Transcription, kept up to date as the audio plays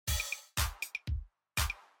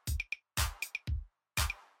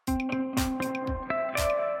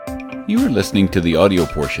You are listening to the audio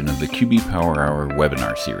portion of the QB Power Hour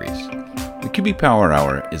webinar series. The QB Power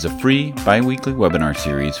Hour is a free bi-weekly webinar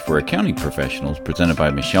series for accounting professionals presented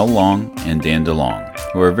by Michelle Long and Dan DeLong,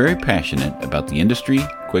 who are very passionate about the industry,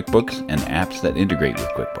 QuickBooks, and apps that integrate with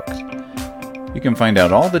QuickBooks. You can find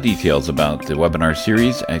out all the details about the webinar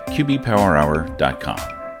series at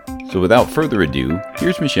qbpowerhour.com. So without further ado,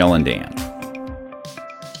 here's Michelle and Dan.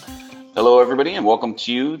 Hello, everybody, and welcome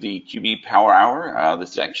to the QB Power Hour.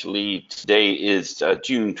 Today is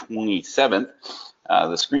June 27th.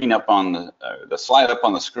 The screen up on the slide up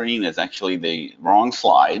on the screen is actually the wrong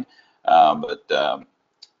slide, but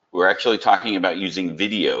we're actually talking about using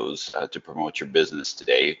videos to promote your business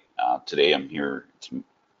today. Today I'm here,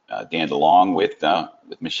 Dan DeLong with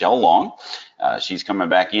Michelle Long. She's coming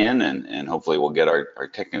back in, and hopefully we'll get our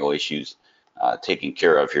technical issues taken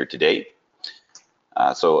care of here today.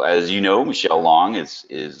 So as you know, Michelle Long is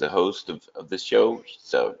the host of this show.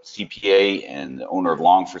 She's a CPA and the owner of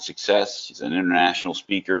Long for Success. She's an international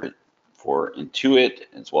speaker for Intuit,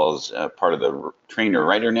 as well as part of the Trainer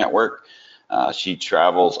Writer Network. She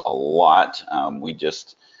travels a lot.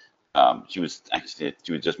 She was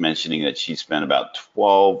just mentioning that she spent about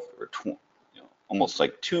 12 or 20, almost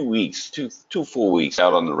like 2 weeks, two full weeks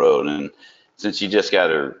out on the road. And since she just got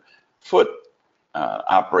her foot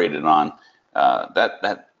operated on,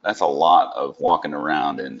 that's a lot of walking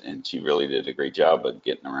around, and she really did a great job of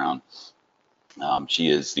getting around. She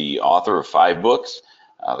is the author of 5 books,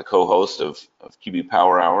 the co-host of QB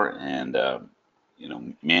Power Hour, and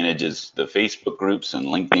manages the Facebook groups and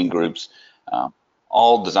LinkedIn groups,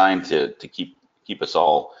 all designed to keep us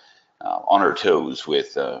all on our toes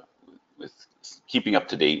with keeping up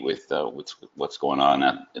to date with what's going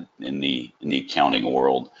on in the accounting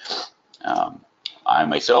world. I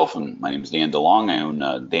myself, and my name is Dan DeLong. I own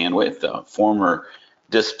Danwith, a former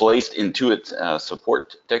displaced Intuit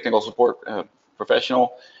technical support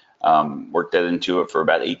professional. Worked at Intuit for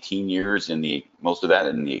about 18 years, most of that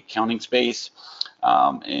in the accounting space,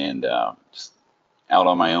 and just out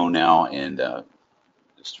on my own now, and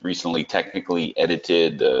just recently technically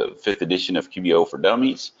edited the 5th edition of QBO for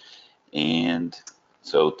Dummies. And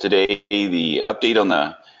so today, the update on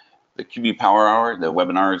the QB Power Hour, the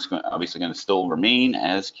webinar is obviously going to still remain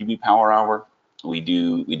as QB Power Hour. We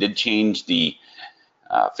did change the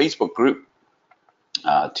Facebook group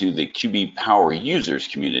to the QB Power Users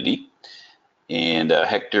community, and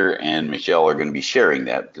Hector and Michelle are going to be sharing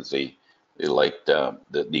that because they liked the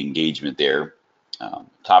engagement there.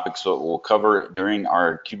 Topics that we'll cover during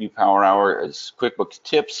our QB Power Hour is QuickBooks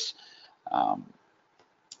tips.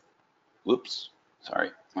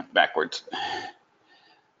 Went backwards.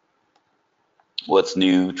 What's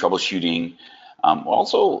new, troubleshooting. We'll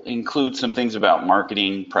also include some things about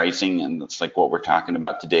marketing, pricing, and that's like what we're talking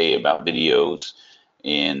about today, about videos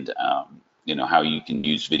and how you can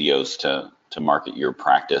use videos to market your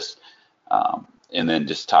practice, and then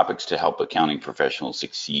just topics to help accounting professionals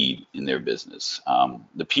succeed in their business.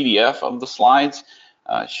 The PDF of the slides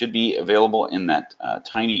should be available in that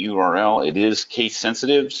tiny URL. It is case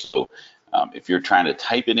sensitive, so if you're trying to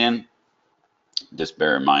type it in, just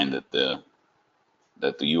bear in mind that the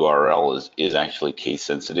URL is actually case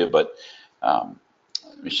sensitive, but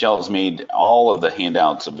Michelle has made all of the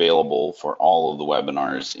handouts available for all of the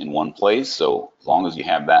webinars in one place. So as long as you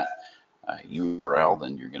have that URL,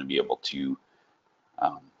 then you're going to be able to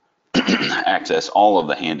access all of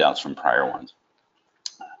the handouts from prior ones.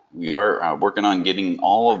 We are working on getting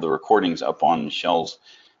all of the recordings up on Michelle's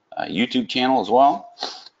YouTube channel as well.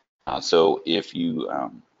 So if you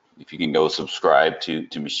can go subscribe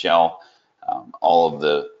to Michelle, all of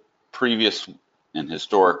the previous and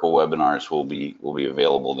historical webinars will be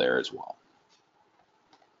available there as well.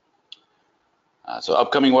 So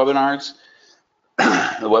upcoming webinars,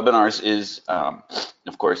 the webinars is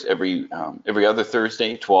of course every other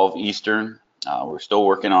Thursday, 12 Eastern. We're still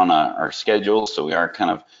working on our schedule, so we are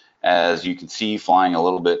kind of, as you can see, flying a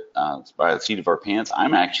little bit by the seat of our pants.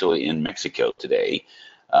 I'm actually in Mexico today.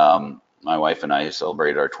 My wife and I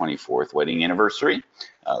celebrated our 24th wedding anniversary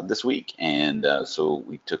this week, and so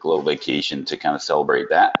we took a little vacation to kind of celebrate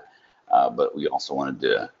that, but we also wanted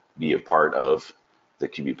to be a part of the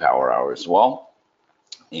QB Power Hour as well.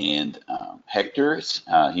 And Hector's,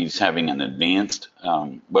 he's having an advanced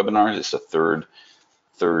webinar. It's the 3rd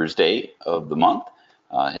Thursday of the month.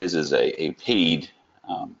 His is a paid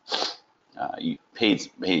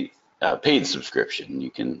subscription.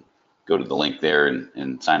 You can go to the link there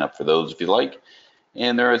and sign up for those if you like.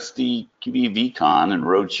 And there is the QB VCon and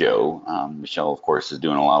Roadshow. Michelle, of course, is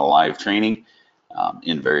doing a lot of live training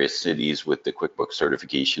in various cities with the QuickBooks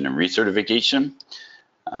certification and recertification.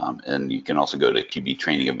 And you can also go to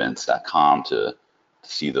qbtrainingevents.com to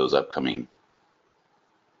see those upcoming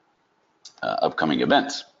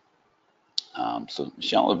events. So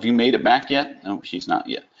Michelle, have you made it back yet? No, she's not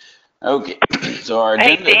yet. Okay, so our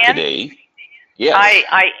agenda today. Yes.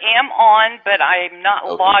 I am on, but I'm not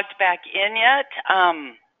logged back in yet.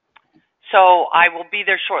 So I will be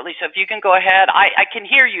there shortly. So if you can go ahead, I can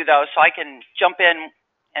hear you though, so I can jump in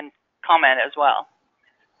and comment as well.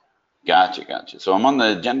 Gotcha. So I'm on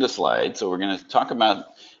the agenda slide. So we're going to talk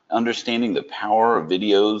about understanding the power of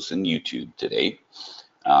videos in YouTube today.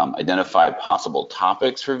 Identify possible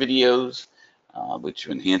topics for videos, which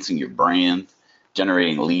are enhancing your brand,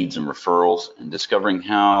 generating leads and referrals, and discovering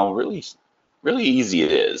how really easy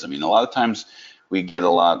it is. I mean, a lot of times we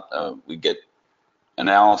get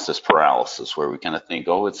analysis paralysis, where we kind of think,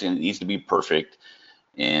 oh, it needs to be perfect.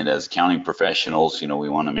 And as accounting professionals, we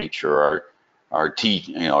want to make sure our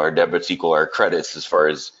debits equal our credits as far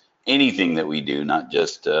as anything that we do, not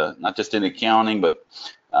just in accounting, but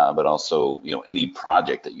also any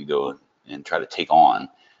project that you go and try to take on.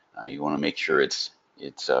 You want to make sure it's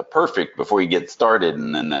perfect before you get started,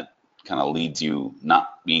 and then that kind of leads you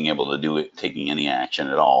not being able to do it, taking any action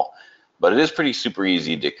at all. But it is pretty super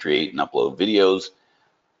easy to create and upload videos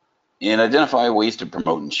and identify ways to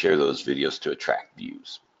promote and share those videos to attract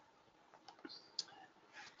views.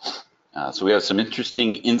 So we have some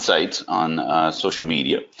interesting insights on social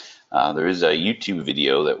media. There is a YouTube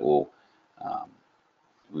video that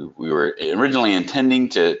we were originally intending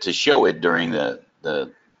to show it during the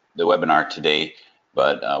webinar today,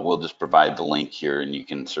 but we'll just provide the link here, and you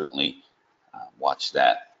can certainly watch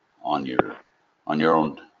that on your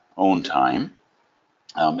own time.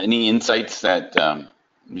 Any insights that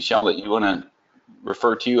Michelle, that you want to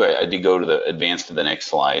refer to? I did go to advance to the next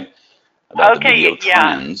slide about the video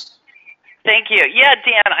trends. Thank you. Yeah,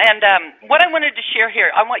 Dan, and what I wanted to share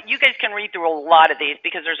here, you guys can read through a lot of these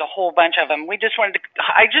because there's a whole bunch of them. I just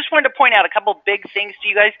wanted to point out a couple big things to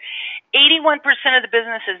you guys. 81% of the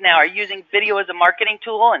businesses now are using video as a marketing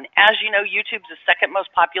tool, and as you know, YouTube's the second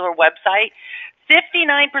most popular website.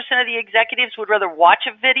 59% of the executives would rather watch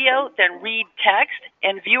a video than read text,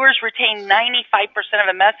 and viewers retain 95% of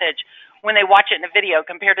a message when they watch it in a video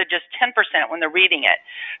compared to just 10% when they're reading it.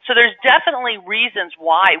 So there's definitely reasons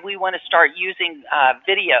why we want to start using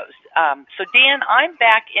videos. So Dan, I'm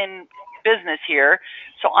back in business here,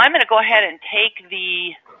 so I'm going to go ahead and take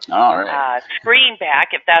the screen back,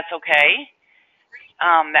 if that's okay.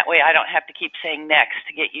 That way I don't have to keep saying next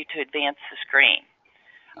to get you to advance the screen.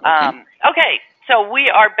 Okay, so we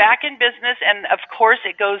are back in business, and of course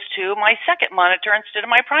it goes to my second monitor instead of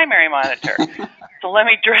my primary monitor. So let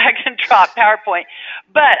me drag and drop PowerPoint.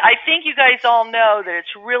 But I think you guys all know that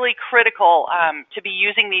it's really critical to be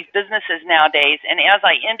using these businesses nowadays, and as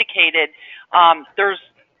I indicated,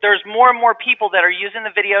 there's more and more people that are using the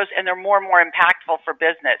videos, and they're more and more impactful for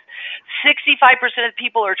business. 65% of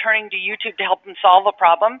people are turning to YouTube to help them solve a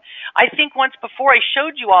problem. I think once before I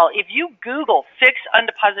showed you all, if you Google fix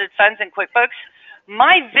undeposited funds in QuickBooks,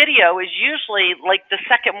 my video is usually like the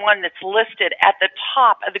second one that's listed at the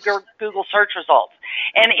top of the Google search results.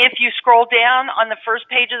 And if you scroll down on the first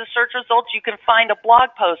page of the search results, you can find a blog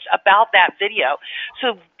post about that video.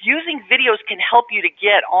 So using videos can help you to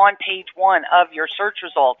get on page one of your search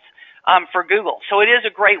results for Google. So it is a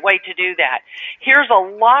great way to do that. Here's a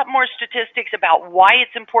lot more statistics about why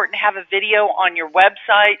it's important to have a video on your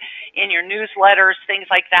website, in your newsletters, things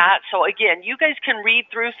like that. So again, you guys can read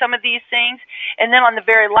through some of these things. And then on the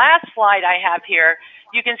very last slide I have here,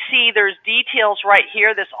 you can see there's details right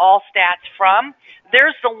here, this all stats from.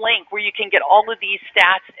 There's the link where you can get all of these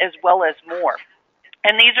stats as well as more.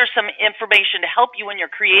 And these are some information to help you when you're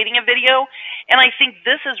creating a video. And I think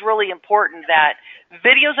this is really important, that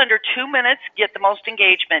videos under 2 minutes get the most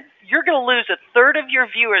engagement. You're going to lose a third of your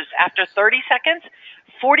viewers after 30 seconds,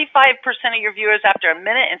 45% of your viewers after a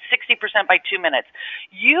minute, and 60% by 2 minutes.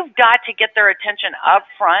 You've got to get their attention up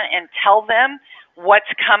front and tell them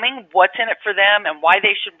what's coming, what's in it for them, and why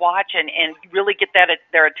they should watch, and really get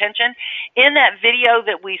their attention. In that video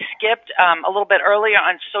that we skipped a little bit earlier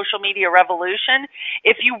on Social Media Revolution,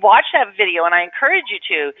 if you watch that video, and I encourage you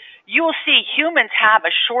to, you will see humans have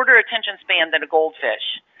a shorter attention span than a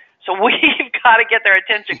goldfish. So we've got to get their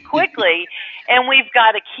attention quickly, and we've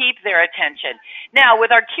got to keep their attention. Now,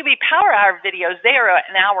 with our QB Power Hour videos, they are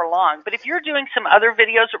an hour long. But if you're doing some other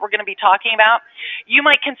videos that we're going to be talking about, you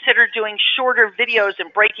might consider doing shorter videos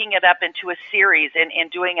and breaking it up into a series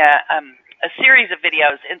and doing a series of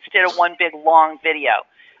videos instead of one big long video.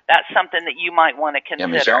 That's something that you might want to consider.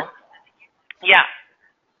 Yeah, Michelle? Yeah.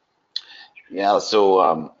 Yeah,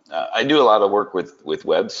 so I do a lot of work with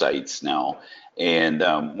websites now, and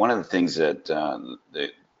one of the things that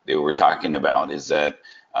they were talking about is that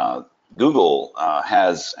Google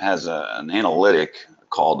an analytic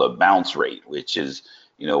called a bounce rate, which is,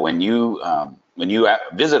 when you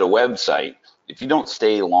visit a website, if you don't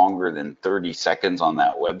stay longer than 30 seconds on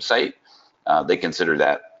that website, they consider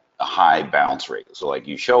that a high bounce rate. So like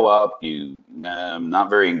you show up, I'm not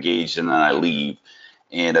very engaged, and then I leave.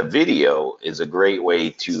 And a video is a great way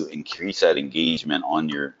to increase that engagement on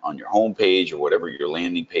your homepage or whatever your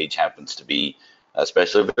landing page happens to be,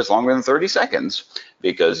 especially if it's longer than 30 seconds,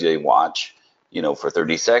 because they watch, for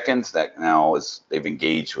 30 seconds. That now is they've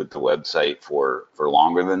engaged with the website for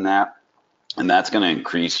longer than that, and that's going to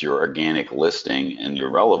increase your organic listing and your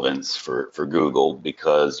relevance for Google,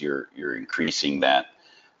 because you're increasing that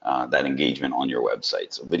engagement on your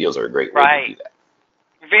website. So videos are a great way to do that.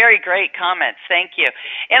 Very great comments. Thank you.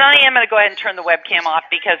 And I am going to go ahead and turn the webcam off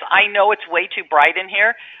because I know it's way too bright in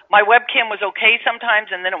here. My webcam was okay sometimes,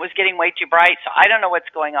 and then it was getting way too bright, so I don't know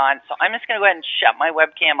what's going on. So I'm just going to go ahead and shut my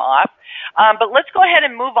webcam off. But let's go ahead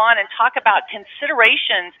and move on and talk about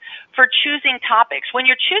considerations for choosing topics. When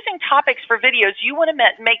you're choosing topics for videos, you want to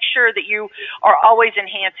make sure that you are always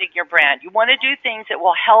enhancing your brand. You want to do things that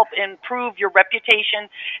will help improve your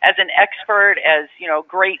reputation as an expert, as,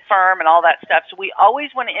 great firm and all that stuff. So we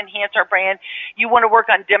always want to enhance our brand. You want to work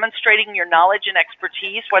on demonstrating your knowledge and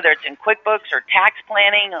expertise, whether it's in QuickBooks or tax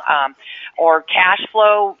planning, or cash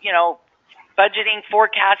flow, budgeting,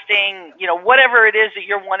 forecasting, whatever it is that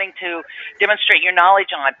you're wanting to demonstrate your knowledge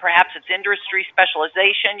on. Perhaps it's industry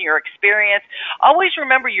specialization, your experience. Always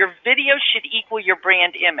remember, your video should equal your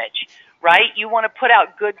brand image, right? You want to put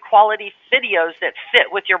out good quality videos that fit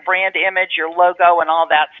with your brand image, your logo, and all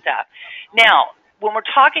that stuff. Now, when we're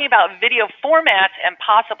talking about video formats and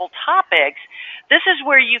possible topics, this is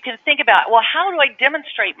where you can think about, well, how do I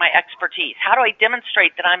demonstrate my expertise? How do I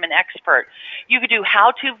demonstrate that I'm an expert? You could do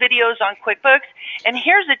how-to videos on QuickBooks. And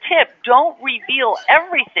here's a tip. Don't reveal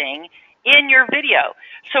everything in your video.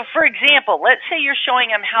 So, for example, let's say you're showing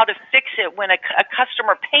them how to fix it when a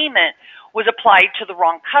customer payment was applied to the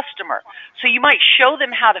wrong customer. So you might show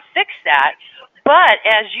them how to fix that, but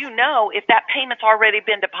as you know, if that payment's already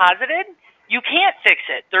been deposited, you can't fix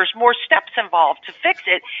it. There's more steps involved to fix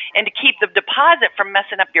it and to keep the deposit from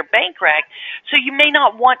messing up your bank rec. So you may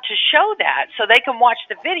not want to show that. So they can watch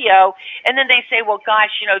the video and then they say, well,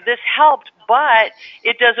 gosh, this helped, but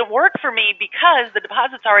it doesn't work for me because the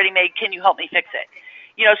deposit's already made. Can you help me fix it?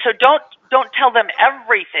 So don't tell them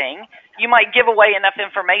everything. You might give away enough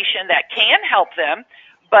information that can help them,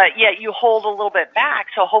 but yet you hold a little bit back,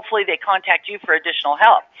 so hopefully they contact you for additional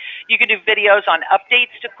help. You can do videos on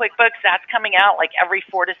updates to QuickBooks. That's coming out like every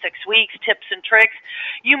 4 to 6 weeks, tips and tricks.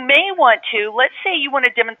 You may want to, let's say you want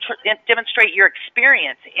to demonstrate your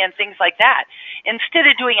experience and things like that. Instead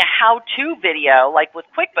of doing a how-to video like with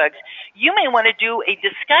QuickBooks, you may want to do a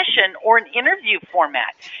discussion or an interview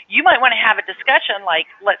format. You might want to have a discussion like,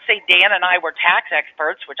 let's say Dan and I were tax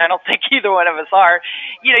experts, which I don't think either one of us are.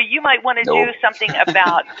 You might want to do something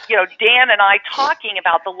about Dan and I talking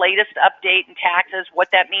about the latest update in taxes, what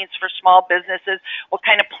that means for small businesses, what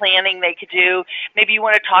kind of planning they could do. Maybe you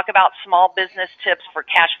want to talk about small business tips for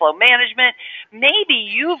cash flow management. Maybe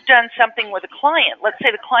you've done something with a client. Let's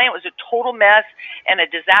say the client was a total mess and a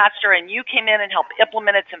disaster, and you came in and helped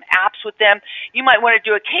implemented some apps with them. You might want to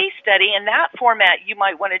do a case study. In that format, you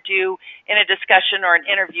might want to do in a discussion or an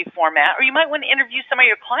interview format, or you might want to interview some of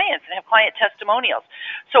your clients and have client testimonials.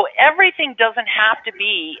 So everything doesn't have to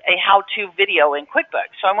be a how-to video in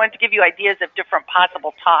QuickBooks. So I wanted to give you ideas of different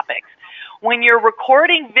possible topics. When you're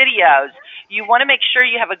recording videos, you want to make sure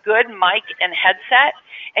you have a good mic and headset,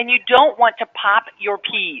 and you don't want to pop your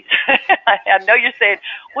peas. I know you're saying,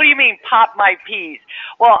 what do you mean pop my peas?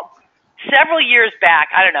 Well, several years back,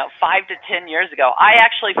 5 to 10 years ago, I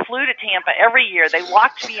actually flew to Tampa every year. They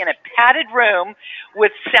locked me in a padded room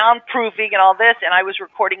with soundproofing and all this, and I was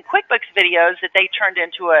recording QuickBooks videos that they turned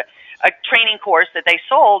into a training course that they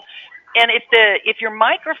sold. And if your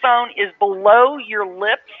microphone is below your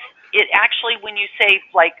lips, it actually, when you say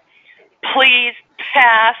like, please,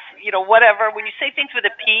 pass, whatever, when you say things with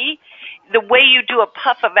a P, the way you do a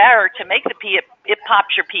puff of air to make the P, it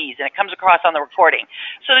pops your P's and it comes across on the recording.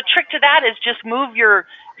 So the trick to that is just move your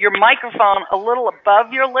microphone a little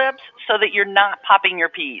above your lips so that you're not popping your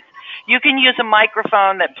P's. You can use a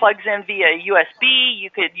microphone that plugs in via USB. You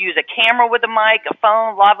could use a camera with a mic, a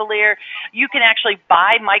phone, lavalier. You can actually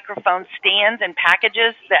buy microphone stands and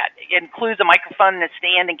packages that includes a microphone and a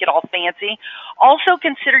stand and get all fancy. Also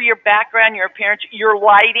consider your background, your appearance, your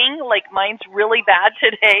lighting. Like mine's really bad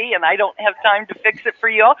today, and I don't have time to fix it for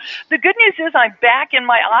you all. The good news is I'm back in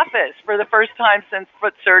my office for the first time since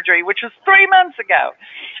foot surgery, which was 3 months ago.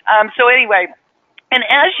 So anyway, and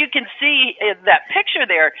as you can see in that picture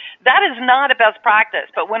there, that is not a best practice.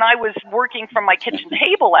 But when I was working from my kitchen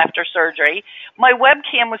table after surgery, my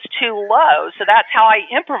webcam was too low. So that's how I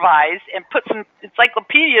improvised and put some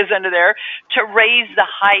encyclopedias under there to raise the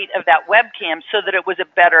height of that webcam so that it was a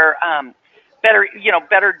better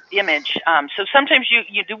image. So sometimes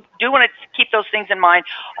you do want to keep those things in mind.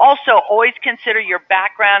 Also, always consider your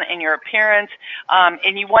background and your appearance,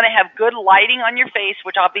 and you want to have good lighting on your face,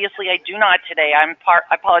 which obviously I do not today. I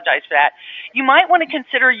apologize for that. You might want to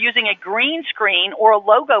consider using a green screen or a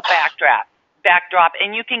logo backdrop,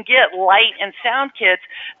 and you can get light and sound kits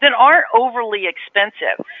that aren't overly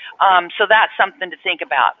expensive. So that's something to think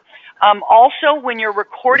about. Also, when you're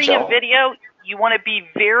recording a video, you want to be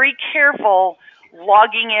very careful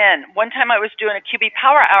logging in. One time I was doing a QB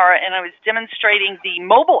Power Hour, and I was demonstrating the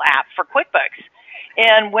mobile app for QuickBooks.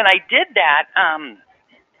 And when I did that,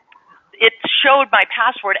 it showed my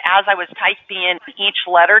password as I was typing in each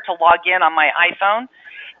letter to log in on my iPhone.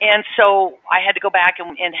 And so I had to go back,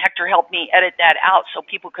 and Hector helped me edit that out so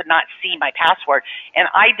people could not see my password. And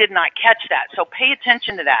I did not catch that. So pay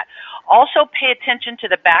attention to that. Also pay attention to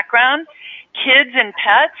the background. Kids and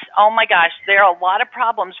pets, oh my gosh, there are a lot of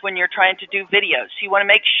problems when you're trying to do videos. So you want to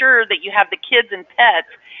make sure that you have the kids and pets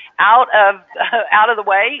out of the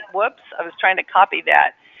way. Whoops, I was trying to copy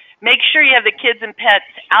that. Make sure you have the kids and pets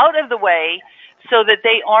out of the way so that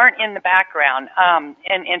they aren't in the background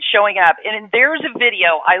and showing up. And there's a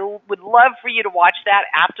video. I would love for you to watch that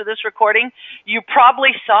after this recording. You probably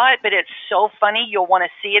saw it, but it's so funny you'll want to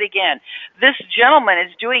see it again. This gentleman is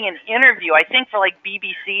doing an interview, I think for like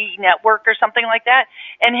BBC Network or something like that,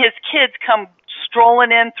 and his kids come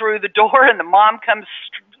strolling in through the door, and the mom comes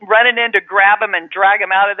running in to grab him and drag him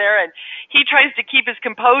out of there, and he tries to keep his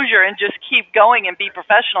composure and just keep going and be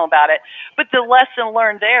professional about it. But the lesson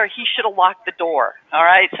learned there, he should have locked the door. All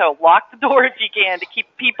right, so lock the door if you can to keep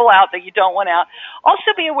people out that you don't want out.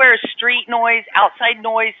 Also be aware of street noise, outside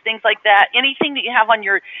noise, things like that. Anything that you have on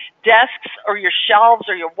your desks or your shelves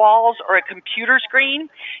or your walls or a computer screen.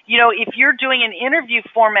 You know, if you're doing an interview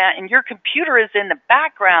format and your computer is in the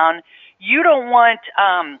background, you don't want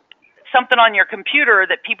something on your computer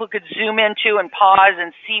that people could zoom into and pause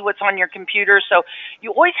and see what's on your computer. So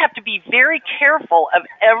you always have to be very careful of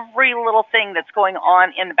every little thing that's going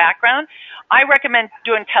on in the background. I recommend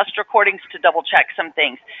doing test recordings to double check some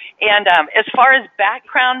things. And as far as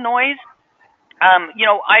background noise,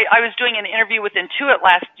 I was doing an interview with Intuit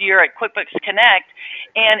last year at QuickBooks Connect,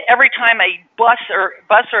 and every time a bus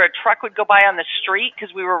or a truck would go by on the street,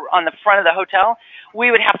 because we were on the front of the hotel, we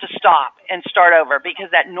would have to stop and start over because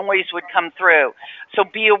that noise would come through. So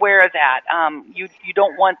be aware of that. You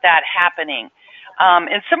don't want that happening.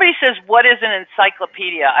 And somebody says, what is an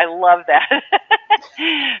encyclopedia? I love that.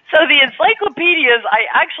 So the encyclopedias, I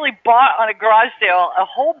actually bought on a garage sale a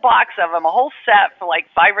whole box of them, a whole set for like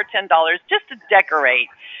 $5 or $10 just to decorate.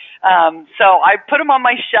 So I put them on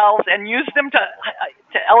my shelves and use them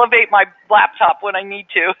to elevate my laptop when I need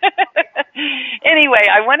to. Anyway,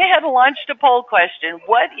 I went ahead and launched a poll question.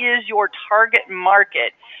 What is your target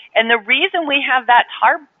market? And the reason we have that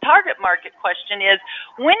target market question is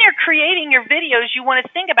when you're creating your videos, you want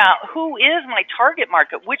to think about who is my target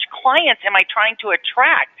market? Which clients am I trying to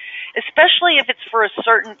attract? Especially if it's for a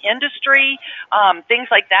certain industry,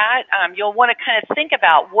 things like that. You'll want to kind of think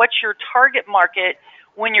about what's your target market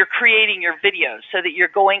when you're creating your videos so that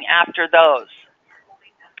you're going after those.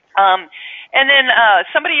 And then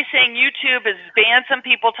somebody is saying YouTube has banned some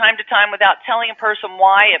people time to time without telling a person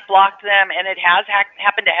why. It blocked them, and it has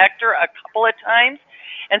happened to Hector a couple of times.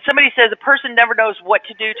 And somebody says a person never knows what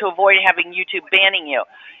to do to avoid having YouTube banning you.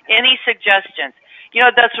 Any suggestions? You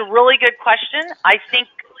know, that's a really good question. I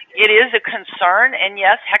think it is a concern, and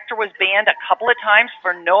yes, Hector was banned a couple of times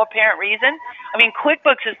for no apparent reason. I mean,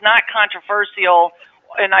 QuickBooks is not controversial,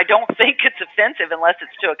 and I don't think it's offensive unless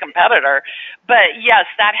it's to a competitor. But yes,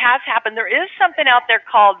 that has happened. There is something out there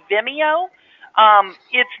called Vimeo.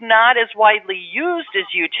 It's not as widely used as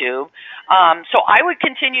YouTube. So I would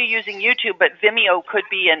continue using YouTube, but Vimeo could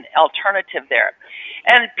be an alternative there.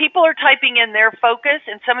 And people are typing in their focus,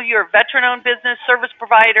 and some of you are veteran-owned business, service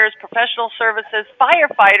providers, professional services,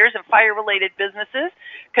 firefighters and fire-related businesses,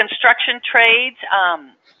 construction trades,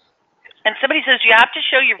 and somebody says, you have to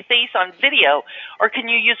show your face on video, or can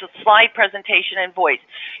you use a slide presentation and voice?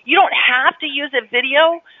 You don't have to use a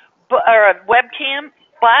video or a webcam,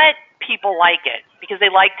 but people like it because they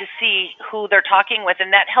like to see who they're talking with,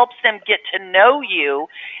 and that helps them get to know you,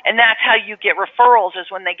 and that's how you get referrals, is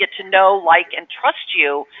when they get to know, like, and trust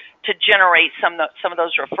you to generate some of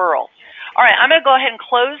those referrals. All right, I'm going to go ahead and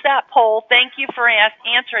close that poll. Thank you for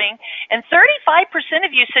answering. And 35%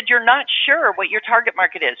 of you said you're not sure what your target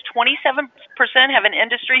market is. 27% have an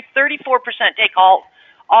industry. 34% take all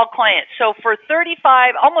clients. So for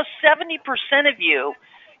 35, almost 70% of you,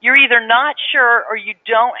 you're either not sure or you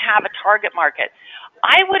don't have a target market.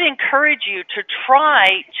 I would encourage you to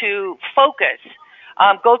try to focus.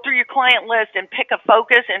 Go through your client list and pick a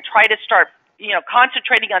focus and try to start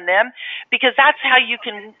concentrating on them, because that's how you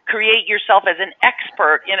can create yourself as an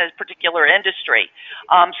expert in a particular industry.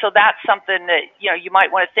 So that's something that, you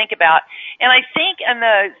might want to think about. And I think,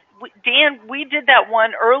 Dan, we did that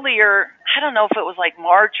one earlier. I don't know if it was like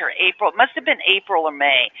March or April. It must have been April or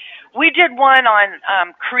May. We did one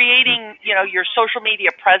on creating, your social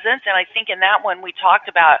media presence. And I think in that one we talked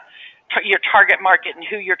about your target market and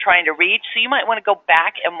who you're trying to reach. So you might want to go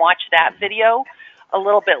back and watch that video a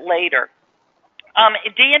little bit later.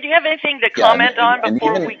 Dan, do you have anything to comment on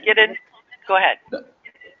before we get in? Go ahead.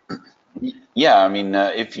 Yeah, I mean,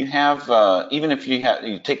 if you have, even if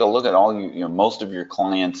you take a look at all most of your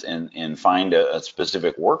clients and find a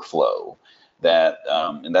specific workflow that,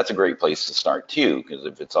 and that's a great place to start too, because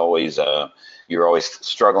if it's always you're always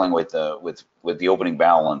struggling with the opening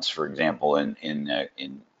balance, for example, in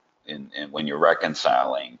when you're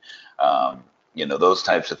reconciling, those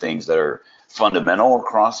types of things that are fundamental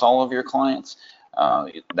across all of your clients.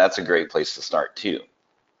 That's a great place to start too.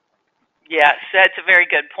 Yes, that's a very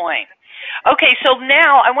good point. Okay, so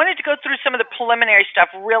now I wanted to go through some of the preliminary stuff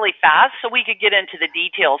really fast so we could get into the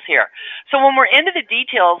details here. So when we're into the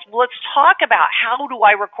details, let's talk about how do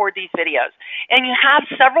I record these videos. And you have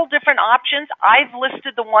several different options. I've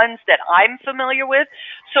listed the ones that I'm familiar with.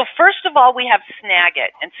 So first of all, we have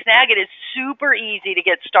Snagit, and Snagit is super easy to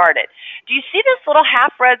get started. Do you see this little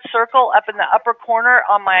half red circle up in the upper corner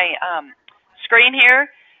on my screen here?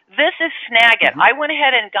 This is Snagit. I went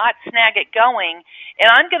ahead and got Snagit going,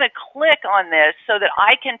 and I'm going to click on this so that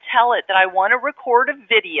I can tell it that I want to record a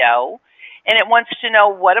video, and it wants to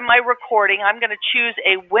know what am I recording. I'm going to choose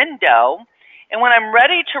a window, and when I'm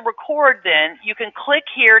ready to record, then you can click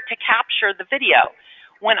here to capture the video.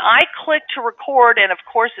 When I click to record, and of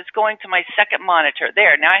course it's going to my second monitor.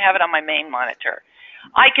 There, now I have it on my main monitor.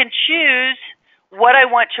 I can choose what I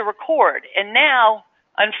want to record, and now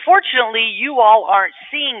unfortunately, you all aren't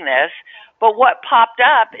seeing this, but what popped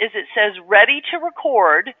up is it says ready to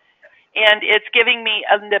record, and it's giving me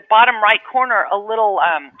in the bottom right corner a little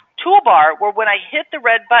toolbar where when I hit the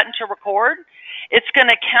red button to record, it's going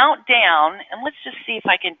to count down, and let's just see if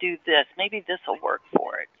I can do this. Maybe this will work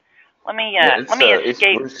for it. Let me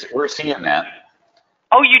escape. We're seeing that.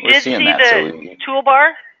 Oh, you did see the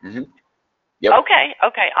toolbar? Mm-hmm. Yep. Okay.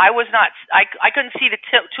 I couldn't see the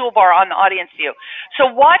toolbar on the audience view. So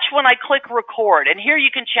watch when I click record, and here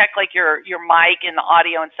you can check like your mic and the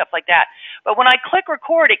audio and stuff like that. But when I click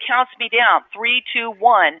record, it counts me down 3, 2,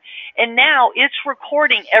 1, and now it's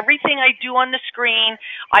recording everything I do on the screen.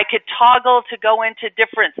 I could toggle to go into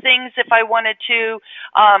different things if I wanted to.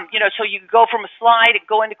 So you could go from a slide and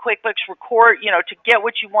go into QuickBooks, record, to get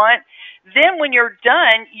what you want. Then when you're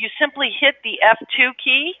done, you simply hit the F2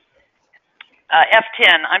 key.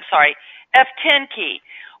 F10 key.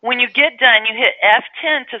 When you get done, you hit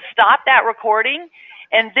F10 to stop that recording,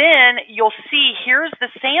 and then you'll see here's the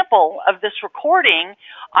sample of this recording.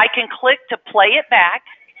 I can click to play it back.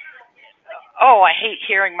 Oh, I hate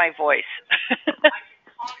hearing my voice.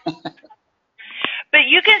 But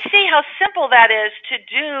you can see how simple that is to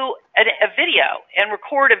do a video and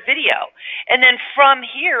record a video. And then from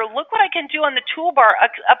here, look what I can do on the toolbar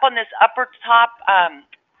up on this upper top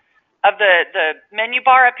of the menu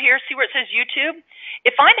bar up here. See where it says YouTube?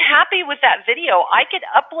 If I'm happy with that video, I could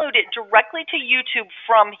upload it directly to YouTube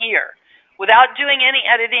from here without doing any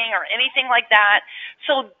editing or anything like that.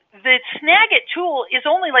 So the Snagit tool is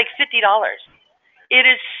only like $50. It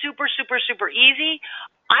is super, super, super easy.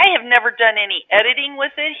 I have never done any editing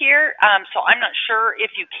with it here, so I'm not sure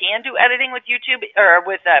if you can do editing with YouTube or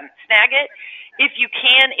with Snagit. If you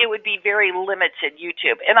can, it would be very limited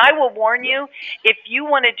YouTube. And I will warn you, if you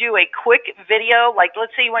want to do a quick video, like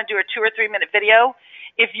let's say you want to do a 2 or 3 minute video,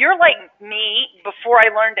 if you're like me before I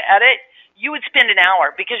learned to edit, you would spend an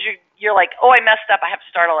hour because you're like, oh, I messed up, I have to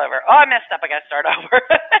start all over. Oh, I messed up, I got to start over.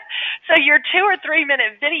 So your 2 or 3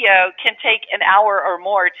 minute video can take an hour or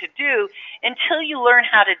more to do until you learn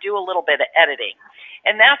how to do a little bit of editing.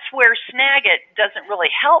 And that's where Snagit doesn't really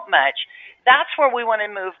help much. That's where we want to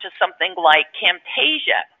move to something like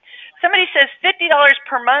Camtasia. Somebody says $50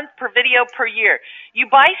 per month per video per year. You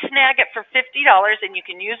buy Snagit for $50 and you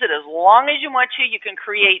can use it as long as you want to. You can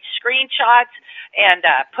create screenshots and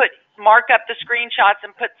mark up the screenshots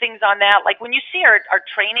and put things on that. Like when you see our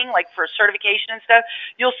training, like for certification and stuff,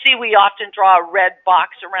 you'll see we often draw a red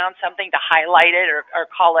box around something to highlight it or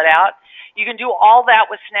call it out. You can do all that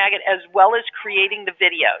with Snagit as well as creating the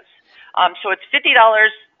videos. So it's $50.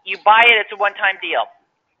 You buy it. It's a one-time deal.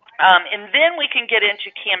 And then we can get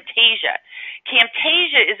into Camtasia.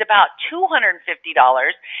 Camtasia is about $250,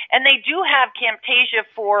 and they do have Camtasia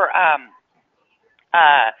for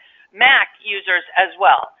Mac users as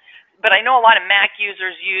well. But I know a lot of Mac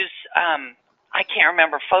users use, I can't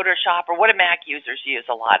remember, Photoshop, or what do Mac users use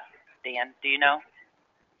a lot, Dan? Do you know?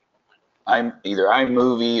 I'm either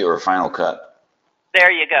iMovie or Final Cut.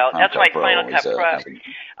 There you go. That's right, Final Cut Pro.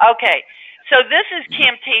 Okay. So this is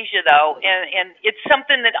Camtasia, though, and it's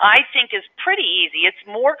something that I think is pretty easy. It's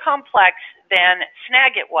more complex than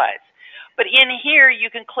Snagit was. But in here, you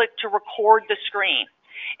can click to record the screen.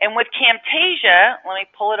 And with Camtasia, let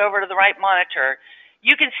me pull it over to the right monitor,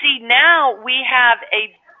 you can see now we have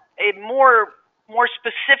a more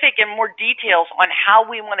specific and more details on how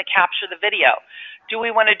we want to capture the video. Do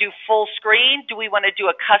we want to do full screen? Do we want to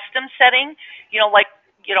do a custom setting?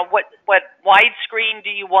 What widescreen do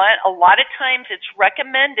you want? A lot of times it's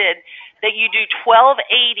recommended that you do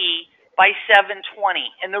 1280 by 720.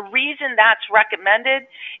 And the reason that's recommended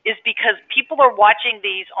is because people are watching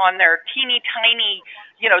these on their teeny tiny,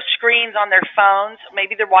 screens on their phones.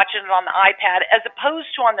 Maybe they're watching it on the iPad as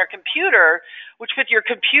opposed to on their computer, which with your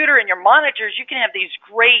computer and your monitors, you can have these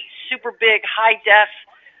great, super big, high def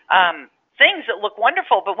things that look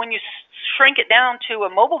wonderful, but when you shrink it down to a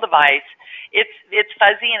mobile device, it's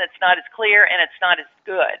fuzzy and it's not as clear and it's not as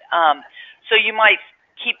good. So you might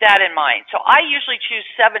keep that in mind. So I usually choose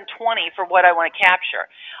 720 for what I want to capture.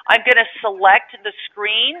 I'm going to select the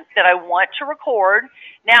screen that I want to record.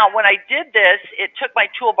 Now, when I did this, it took my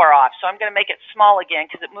toolbar off, so I'm going to make it small again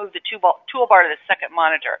because it moved the toolbar to the second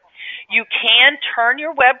monitor. You can turn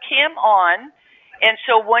your webcam on, and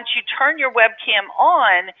so once you turn your webcam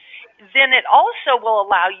on, then it also will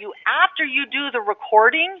allow you, after you do the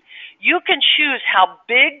recording, you can choose how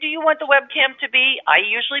big do you want the webcam to be. I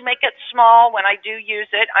usually make it small when I do use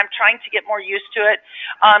it. I'm trying to get more used to it.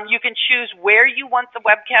 You can choose where you want the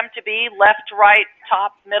webcam to be, left, right,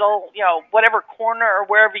 top, middle, whatever corner or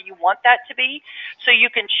wherever you want that to be. So you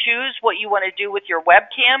can choose what you want to do with your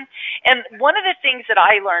webcam. And one of the things that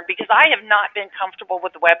I learned, because I have not been comfortable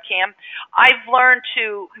with the webcam, I've learned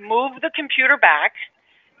to move the computer back.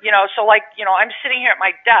 I'm sitting here at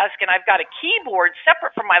my desk and I've got a keyboard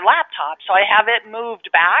separate from my laptop, so I have it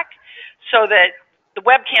moved back so that the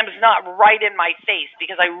webcam is not right in my face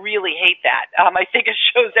because I really hate that. I think it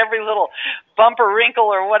shows every little bump or wrinkle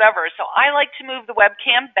or whatever. So I like to move the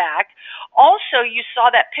webcam back. Also, you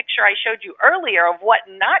saw that picture I showed you earlier of what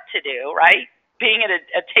not to do, right? Being at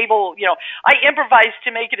a table, I improvised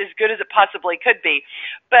to make it as good as it possibly could be.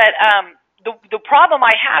 But the problem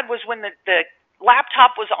I had was when the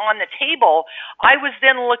laptop was on the table, I was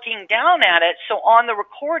then looking down at it, so on the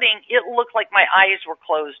recording, it looked like my eyes were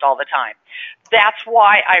closed all the time. That's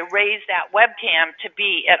why I raised that webcam to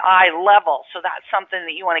be at eye level, so that's something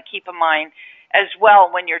that you want to keep in mind as well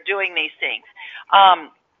when you're doing these things.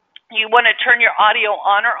 You want to turn your audio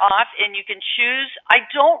on or off, and you can choose. I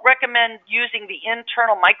don't recommend using the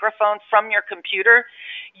internal microphone from your computer.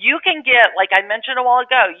 You can get, like I mentioned a while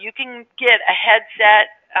ago, you can get a headset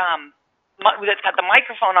that's got the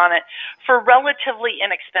microphone on it for relatively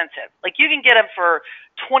inexpensive. Like you can get them for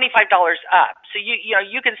 $25 up. So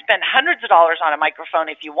you can spend hundreds of dollars on a microphone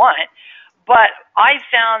if you want. But I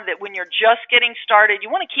found that when you're just getting started, you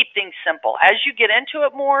want to keep things simple. As you get into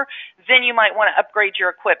it more, then you might want to upgrade your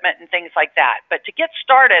equipment and things like that. But to get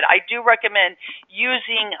started, I do recommend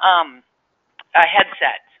using a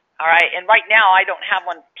headset. All right, and right now I don't have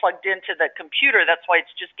one plugged into the computer. That's why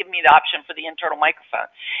it's just giving me the option for the internal microphone.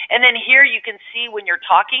 And then here you can see when you're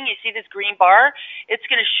talking, you see this green bar? It's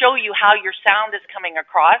going to show you how your sound is coming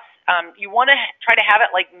across. You want to try to have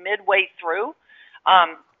it like midway through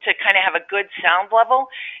to kind of have a good sound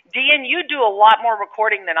level. Dean, you do a lot more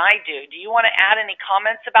recording than I do. Do you want to add any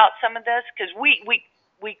comments about some of this? Because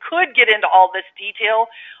we could get into all this detail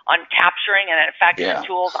on capturing and effects and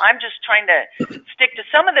tools. I'm just trying to stick to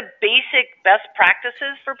some of the basic best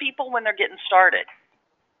practices for people when they're getting started.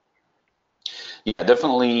 Yeah,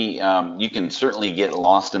 definitely. You can certainly get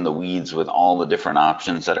lost in the weeds with all the different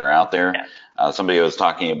options that are out there. Yeah. Somebody was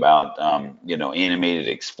talking about, animated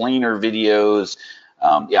explainer videos.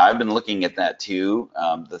 Yeah, I've been looking at that too.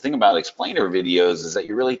 The thing about explainer videos is that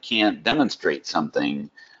you really can't demonstrate something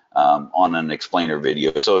on an explainer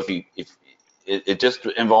video. So if it just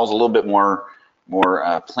involves a little bit more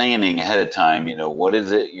planning ahead of time. What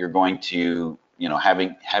is it you're going to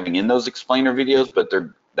having in those explainer videos, but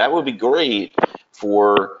that would be great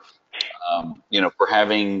for for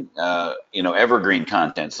having evergreen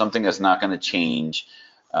content, something that's not going to change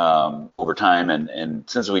over time. And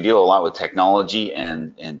since we deal a lot with technology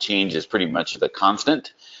and change is pretty much the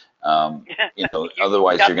constant, You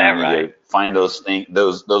otherwise got you're that going to need right. to find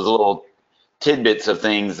those little tidbits of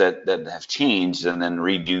things that have changed and then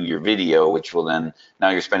redo your video, which will then now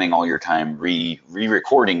you're spending all your time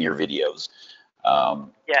re-recording your videos.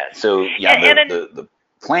 Yes. So yeah, And the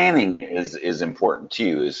planning is important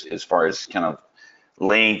too, as far as kind of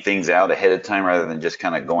laying things out ahead of time rather than just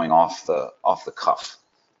kind of going off the cuff.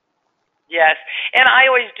 yes, and I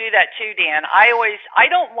always do that too, Dan. I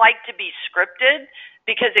don't like to be scripted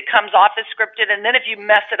because it comes off as scripted, and then if you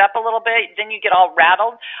mess it up a little bit, then you get all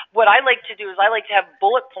rattled. What I like to do is I like to have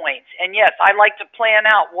bullet points, and yes, I like to plan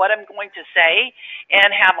out what I'm going to say and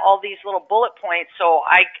have all these little bullet points, so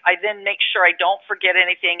I then make sure I don't forget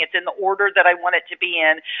anything. It's in the order that I want it to be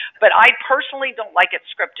in, but I personally don't like it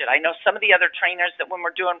scripted. I know some of the other trainers that when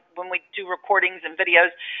we do recordings and videos,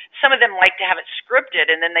 some of them like to have it scripted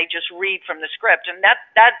and then they just read from the script, and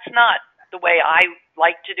that's not the way I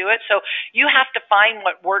like to do it. So you have to find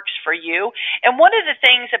what works for you. And one of the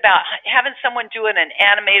things about having someone doing an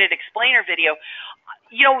animated explainer video,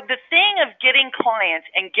 the thing of getting clients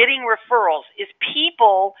and getting referrals is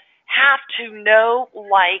people have to know,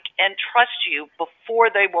 like, and trust you before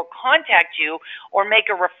they will contact you or make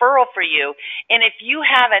a referral for you. And if you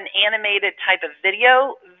have an animated type of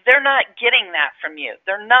video, they're not getting that from you.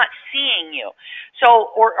 They're not seeing you.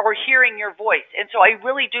 So, or hearing your voice. And so I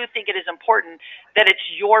really do think it is important that it's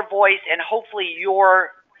your voice and hopefully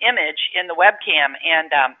your image in the webcam.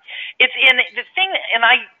 And it's in the thing, and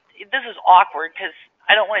this is awkward because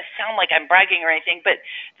I don't want to sound like I'm bragging or anything, but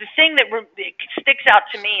the thing that sticks out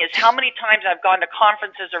to me is how many times I've gone to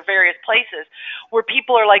conferences or various places where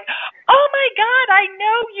people are like, "Oh my God, I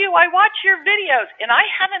know you. I watch your videos." And I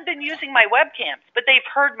haven't been using my webcams, but they've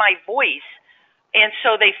heard my voice, and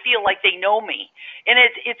so they feel like they know me. And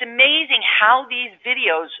it's amazing how these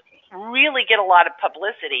videos really get a lot of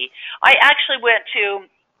publicity. I actually went to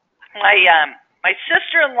my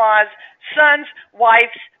sister-in-law's son's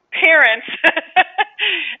wife's parents'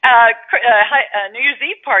 New Year's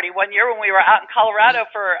Eve party one year when we were out in Colorado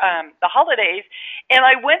for the holidays, and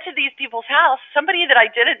I went to these people's house, somebody that I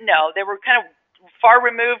didn't know. They were kind of far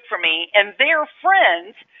removed from me, and their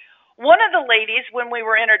friends. One of the ladies, when we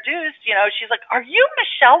were introduced, she's like, "Are you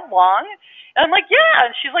Michelle Long?" And I'm like, "Yeah."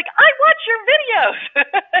 And she's like, "I watch your videos."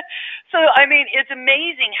 So, I mean, it's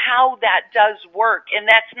amazing how that does work. And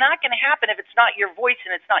that's not going to happen if it's not your voice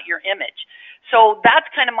and it's not your image. So that's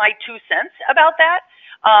kind of my 2 cents about that.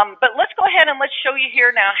 But let's go ahead and let's show you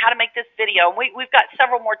here now how to make this video. We've got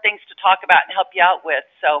several more things to talk about and help you out with.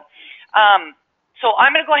 So I'm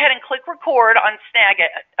going to go ahead and click record on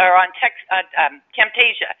Snagit or on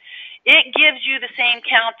Camtasia. It gives you the same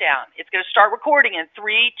countdown. It's going to start recording in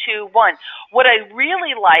 3, 2, 1. What I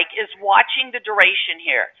really like is watching the duration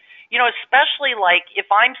here. Especially like if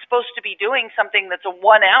I'm supposed to be doing something that's a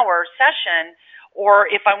 1-hour session, or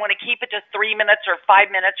if I want to keep it to 3 minutes or 5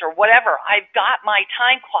 minutes or whatever, I've got my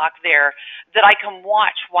time clock there that I can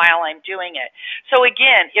watch while I'm doing it. So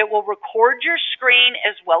again, it will record your screen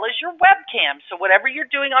as well as your webcam. So whatever you're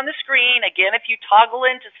doing on the screen, again, if you toggle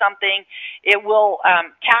into something, it will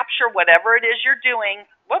capture whatever it is you're doing.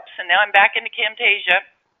 Whoops, and now I'm back into Camtasia.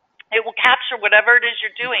 It will capture whatever it is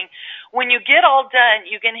you're doing. When you get all done,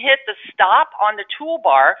 you can hit the stop on the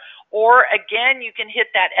toolbar, or again, you can hit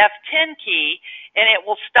that F10 key, and it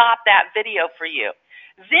will stop that video for you.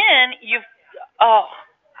 Then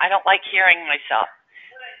I don't like hearing myself.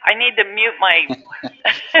 I need to mute my,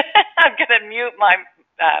 I'm going to mute my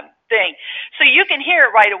thing. So you can hear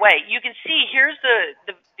it right away. You can see here's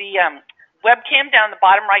the webcam down the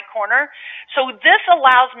bottom right corner. So this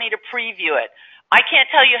allows me to preview it. I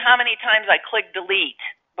can't tell you how many times I click delete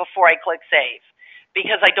before I click save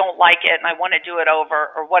because I don't like it and I want to do it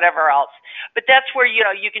over or whatever else. But that's where, you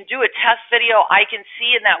can do a test video. I can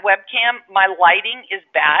see in that webcam my lighting is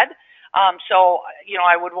bad. So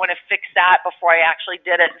I would want to fix that before I actually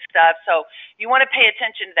did it and stuff. So you want to pay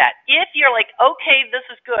attention to that. If you're like, okay, this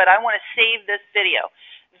is good, I want to save this video,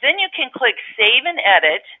 then you can click save and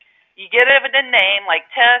edit. You get it with a name like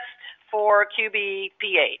Test for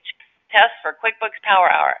QBPH, Test for QuickBooks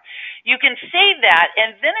Power Hour. You can save that,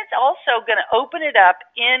 and then it's also going to open it up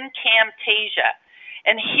in Camtasia.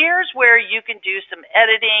 And here's where you can do some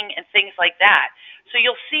editing and things like that. So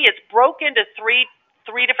you'll see it's broken into three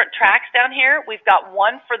different tracks down here. We've got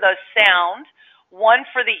one for the sound, one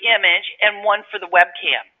for the image, and one for the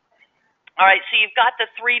webcam. All right, so you've got the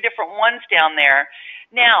three different ones down there.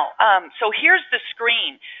 Now, so here's the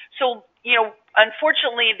screen. So, you know,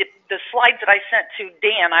 unfortunately, the slides that I sent to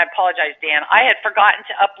Dan, I apologize, Dan, I had forgotten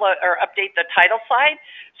to upload or update the title slide,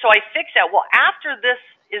 so I fixed that. Well, after this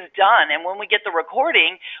is done and when we get the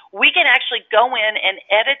recording, we can actually go in and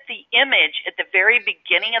edit the image at the very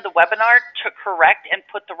beginning of the webinar to correct and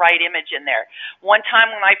put the right image in there. One time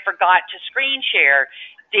when I forgot to screen share,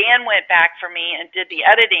 Dan went back for me and did the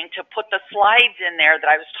editing to put the slides in there that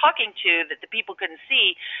I was talking to that the people couldn't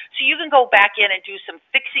see. So you can go back in and do some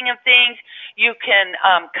fixing of things. You can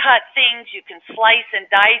cut things. You can slice and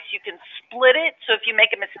dice. You can split it. So if you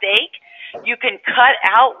make a mistake, you can cut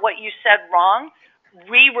out what you said wrong,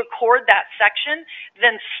 re-record that section,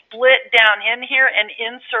 then split down in here and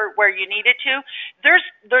insert where you need it to.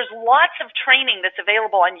 There's lots of training that's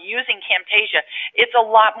available on using Camtasia. It's a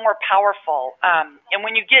lot more powerful. And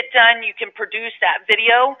when you get done, you can produce that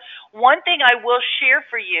video. One thing I will share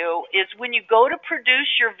for you is when you go to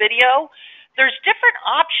produce your video, there's different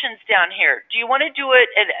options down here. Do you want to do it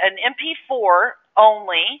at an MP4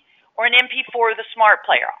 only or an MP4 with a Smart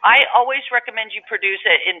Player? I always recommend you produce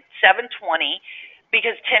it in 720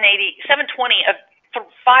 because 720 of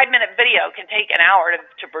 5-minute video can take an hour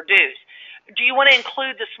to produce. Do you want to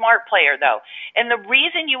include the Smart Player, though? And the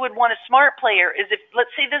reason you would want a Smart Player is if,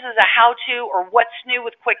 let's say this is a how-to or what's new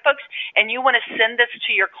with QuickBooks, and you want to send this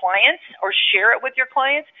to your clients or share it with your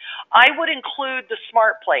clients, I would include the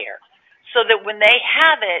Smart Player so that when they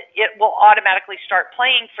have it, it will automatically start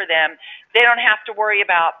playing for them. They don't have to worry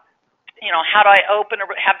about, you know, how do I open or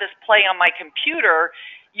have this play on my computer.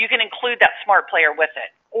 You can include that Smart Player with it.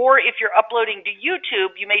 Or if you're uploading to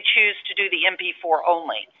YouTube, you may choose to do the MP4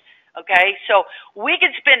 only. Okay, so we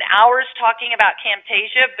could spend hours talking about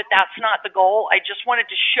Camtasia, but that's not the goal. I just wanted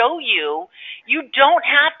to show you, you don't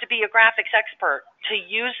have to be a graphics expert to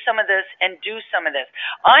use some of this and do some of this.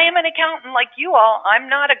 I am an accountant like you all. I'm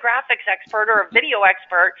not a graphics expert or a video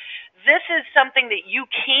expert. This is something that you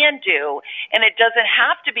can do, and it doesn't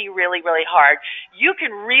have to be really, really hard. You can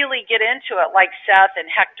really get into it like Seth and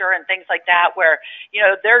Hector and things like that where, you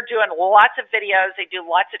know, they're doing lots of videos. They do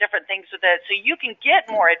lots of different things with it, so you can get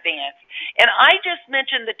more advanced. And I just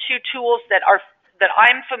mentioned the two tools that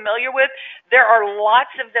I'm familiar with. There are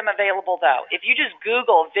lots of them available, though. If you just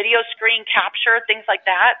Google video screen capture, things like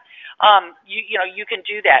that, you can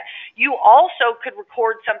do that. You also could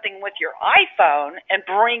record something with your iPhone and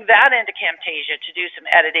bring that into Camtasia to do some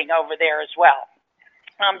editing over there as well.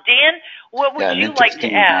 Dan, what would you like to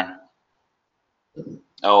add?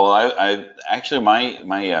 Oh, I actually my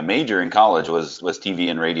major in college was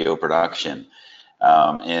TV and radio production,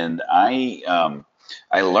 and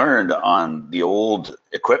I learned on the old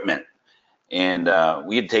equipment, and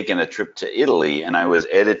we had taken a trip to Italy, and I was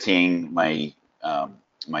editing my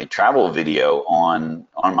my travel video on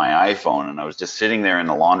my iPhone, and I was just sitting there in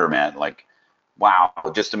the laundromat, like, wow,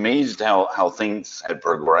 just amazed how things had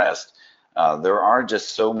progressed. There are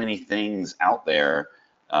just so many things out there.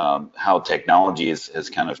 How technology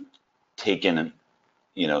has kind of taken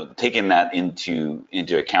that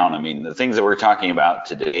into account. I mean, the things that we're talking about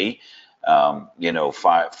today, 4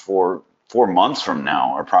 months from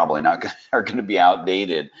now are probably are going to be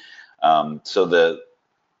outdated. So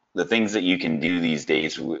the things that you can do these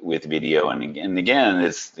days with video, and again,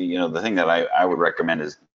 it's the thing that I would recommend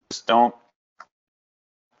is just don't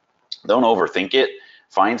overthink it.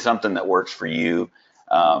 Find something that works for you.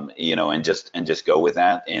 And just go with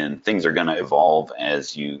that, and things are going to evolve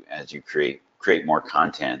as you create more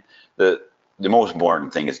content. The most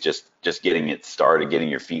important thing is just getting it started, getting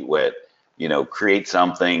your feet wet. Create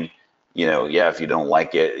something. If you don't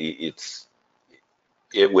like it,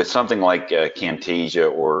 with something like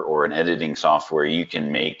Camtasia or an editing software, you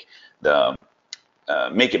can make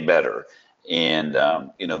it better. And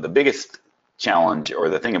the biggest challenge or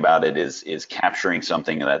the thing about it is capturing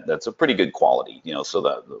something that's a pretty good quality. So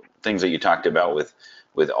the things that you talked about with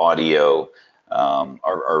audio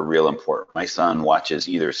are real important. My son watches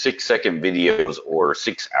either 6-second videos or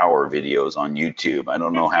 6-hour videos on YouTube. I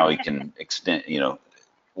don't know how he can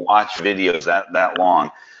watch videos that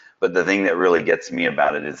long, but the thing that really gets me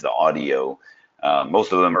about it is the audio.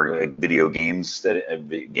 Most of them are like gaming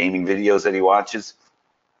videos that he watches,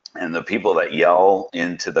 and the people that yell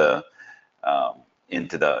into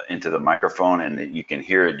into the microphone, and you can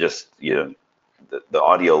hear it just, the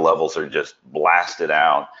audio levels are just blasted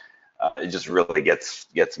out. It just really gets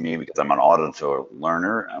me because I'm an auditory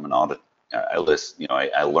learner.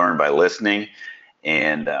 I learn by listening,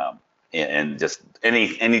 and just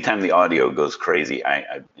anytime the audio goes crazy,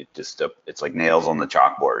 it's like nails on the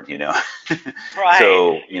chalkboard, Right.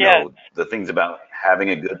 So Yes. the things about having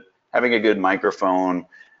a good microphone,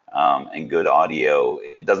 and good audio.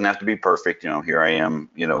 It doesn't have to be perfect. Here I am,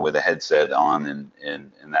 with a headset on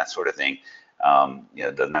and that sort of thing.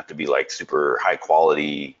 It doesn't have to be like super high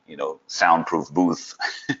quality, soundproof booth,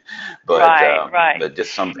 but Right. but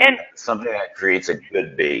just something that creates a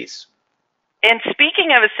good base. And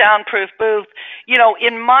speaking of a soundproof booth,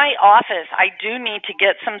 in my office, I do need to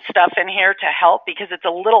get some stuff in here to help because it's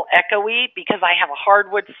a little echoey because I have a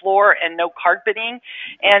hardwood floor and no carpeting.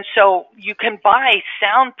 And so you can buy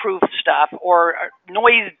soundproof stuff or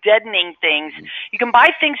noise deadening things. You can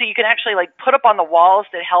buy things that you can actually like put up on the walls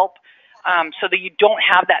that help so that you don't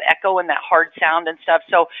have that echo and that hard sound and stuff.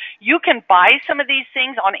 So you can buy some of these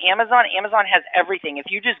things on Amazon. Amazon has everything.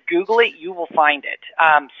 If you just Google it, you will find it.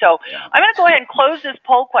 So I'm going to go ahead and close this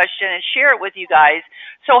poll question and share it with you guys.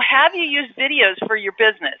 So have you used videos for your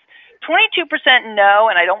business? 22% no,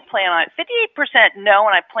 and I don't plan on it. 58% no,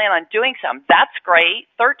 and I plan on doing some. That's great.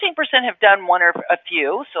 13% have done one or a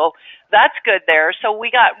few, so that's good there. So we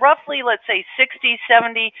got roughly, let's say, 60,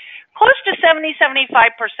 70, close to 70,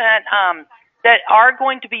 75% that are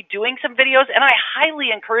going to be doing some videos, and I highly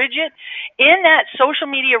encourage it. In that social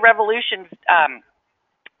media revolution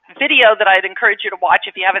video that I'd encourage you to watch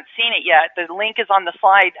if you haven't seen it yet. The link is on the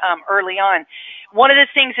slide early on. One of the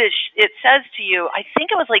things it says to you, I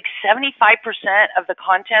think it was like 75% of the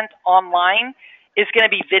content online is going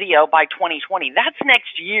to be video by 2020. That's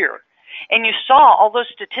next year. And you saw all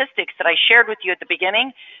those statistics that I shared with you at the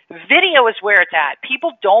beginning. Video is where it's at.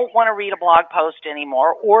 People don't want to read a blog post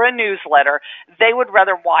anymore or a newsletter. They would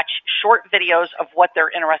rather watch short videos of what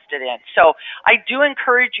they're interested in. So I do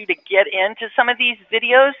encourage you to get into some of these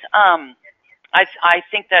videos. I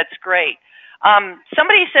think that's great.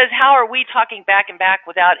 Somebody says, how are we talking back and back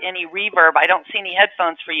without any reverb? I don't see any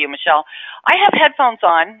headphones for you, Michelle. I have headphones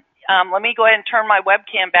on. Let me go ahead and turn my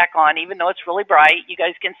webcam back on, even though it's really bright. You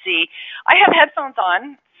guys can see. I have headphones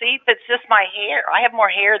on. See, that's just my hair. I have more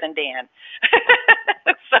hair than Dan.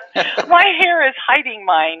 So my hair is hiding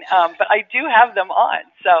mine, but I do have them on.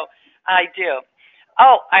 So I do.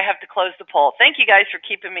 Oh, I have to close the poll. Thank you guys for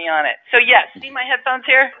keeping me on it. So, yes, see my headphones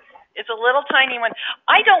here? It's a little tiny one.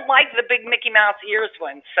 I don't like the big Mickey Mouse ears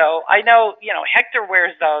one. So I know, Hector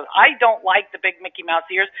wears those. I don't like the big Mickey Mouse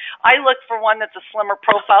ears. I look for one that's a slimmer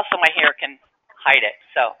profile so my hair can hide it.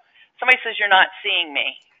 So somebody says you're not seeing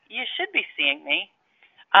me. You should be seeing me.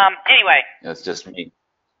 Anyway. That's just me.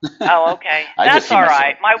 Oh, okay. That's all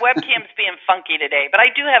right. My webcam's being funky today, but I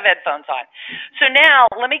do have headphones on. So now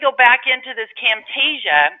let me go back into this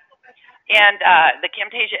Camtasia. And the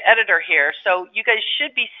Camtasia editor here, so you guys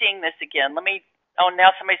should be seeing this again.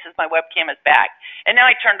 Now somebody says my webcam is back. And now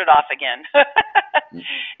I turned it off again.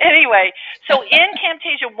 Anyway, so in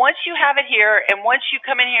Camtasia, once you have it here, and once you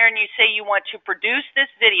come in here and you say you want to produce this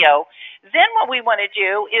video, then what we want to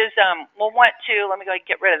do is we'll want to, let me go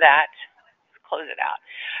get rid of that. Close it out.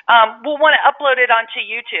 We'll want to upload it onto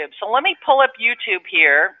YouTube. So let me pull up YouTube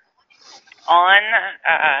here on...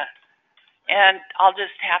 and I'll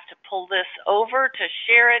just have to pull this over to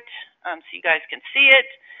share it so you guys can see it.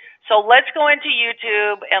 So let's go into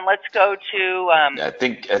YouTube and let's go to. I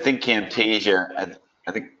think Camtasia.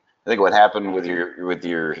 I think what happened with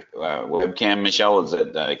your webcam, Michelle, is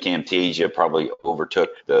that Camtasia probably overtook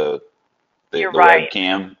the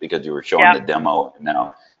webcam because you were showing the demo.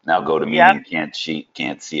 Now go to me and can't see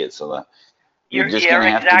it. So you're just going to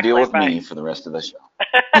have to deal with me for the rest of the show.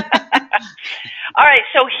 All right,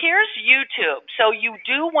 so here's YouTube. So you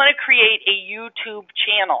do want to create a YouTube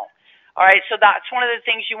channel. All right, so that's one of the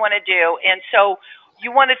things you want to do. And so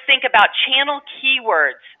you want to think about channel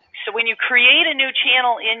keywords. So when you create a new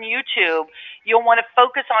channel in YouTube, you'll want to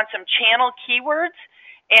focus on some channel keywords,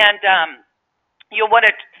 and you'll want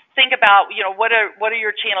to think about, what are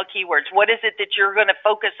your channel keywords? What is it that you're going to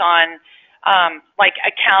focus on? Like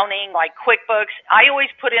accounting, like QuickBooks. I always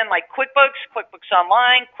put in like QuickBooks, QuickBooks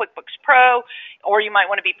Online, QuickBooks Pro, or you might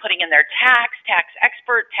want to be putting in there tax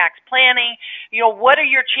expert, tax planning. What are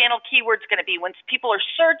your channel keywords going to be? When people are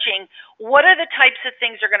searching, what are the types of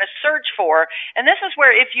things they're going to search for? And this is where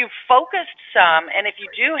if you've focused some, and if you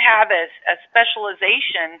do have a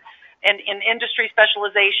specialization and in industry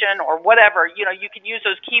specialization or whatever, you can use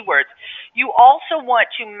those keywords. You also want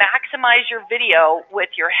to maximize your video with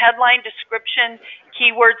your headline, description,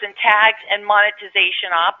 keywords and tags, and monetization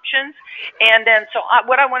options. And then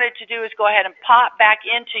what I wanted to do is go ahead and pop back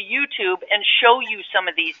into YouTube and show you some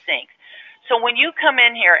of these things. So when you come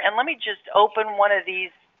in here, and let me just open one of these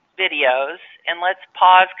videos, and let's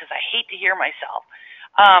pause because I hate to hear myself.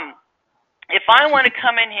 If I want to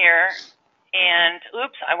come in here and,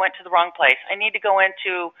 oops, I went to the wrong place. I need to go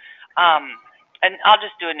into, and I'll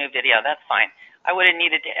just do a new video. That's fine. I would have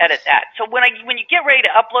needed to edit that. So when you get ready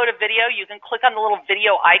to upload a video, you can click on the little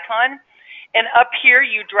video icon, and up here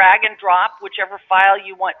you drag and drop whichever file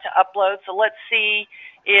you want to upload. So let's see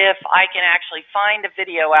if I can actually find a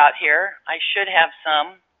video out here. I should have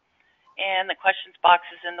some, and the questions box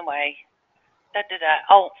is in the way.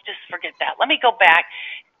 Oh, just forget that. Let me go back.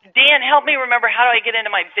 Dan, help me remember, how do I get into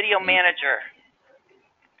my video manager?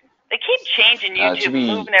 They keep changing YouTube,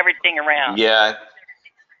 moving everything around. Yeah,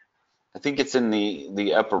 I think it's in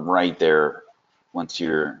the upper right there. Once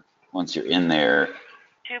you're in there.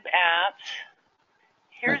 YouTube apps.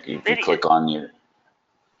 Here's you video. can click on your.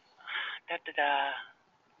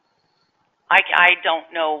 I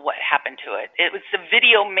don't know what happened to it. It was the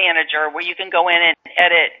video manager where you can go in and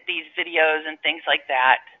edit these videos and things like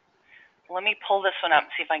that. Let me pull this one up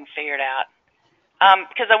and see if I can figure it out.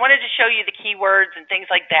 Because I wanted to show you the keywords and things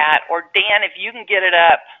like that. Or Dan, if you can get it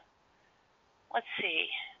up. Let's see.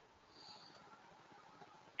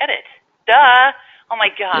 Edit. Duh. Oh my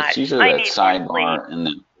God. It's usually that sidebar and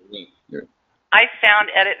then. I found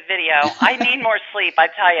edit video. I need more sleep, I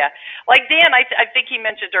tell you. Like Dan, I think he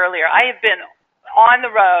mentioned earlier, I have been on the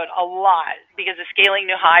road a lot because of scaling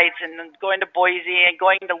new heights and going to Boise and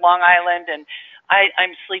going to Long Island, and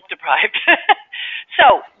I'm sleep deprived.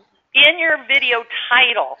 So in your video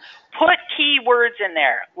title, put keywords in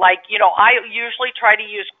there. Like, I usually try to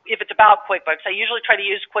use, if it's about QuickBooks, I usually try to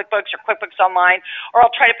use QuickBooks or QuickBooks Online, or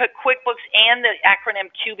I'll try to put QuickBooks and the acronym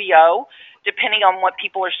QBO, depending on what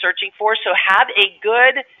people are searching for. So have a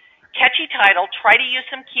good, catchy title. Try to use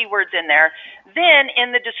some keywords in there. Then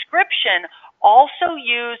in the description, also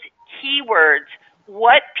use keywords,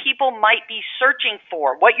 what people might be searching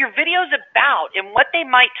for, what your video is about, and what they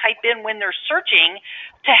might type in when they're searching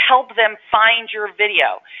to help them find your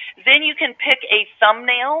video. Then you can pick a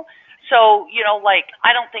thumbnail. So, like,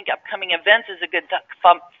 I don't think upcoming events is a good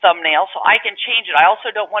thumbnail, so I can change it. I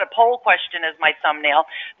also don't want a poll question as my thumbnail.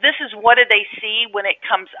 This is what do they see when it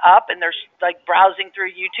comes up and they're, like, browsing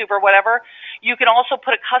through YouTube or whatever. You can also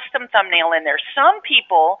put a custom thumbnail in there. Some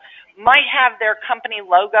people might have their company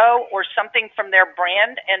logo or something from their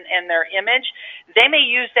brand and their image. They may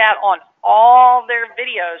use that on all their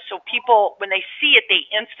videos, so people, when they see it, they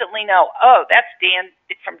instantly know, oh, that's Dan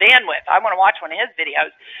from Danwith. I want to watch one of his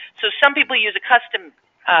videos. So some people use a custom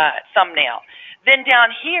thumbnail. Then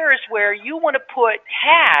down here is where you want to put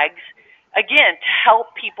tags, again, to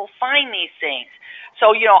help people find these things.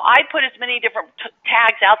 So, I put as many different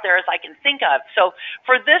tags out there as I can think of. So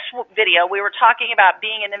for this video, we were talking about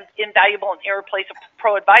being an invaluable and irreplaceable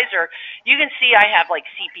pro advisor. You can see I have like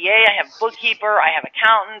CPA, I have bookkeeper, I have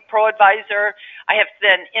accountant, pro advisor. I have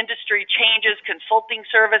then industry changes, consulting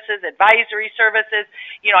services, advisory services.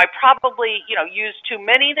 I probably, use too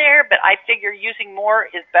many there, but I figure using more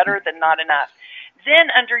is better than not enough. Then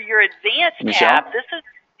under your advanced tab, this is,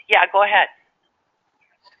 yeah, go ahead.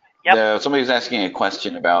 Yep. Somebody's asking a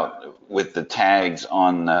question about with the tags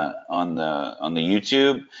on the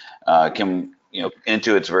YouTube.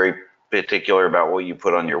 Intuit's very particular about what you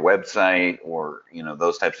put on your website, or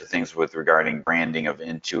those types of things with regarding branding of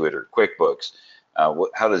Intuit or QuickBooks.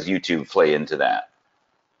 How does YouTube play into that?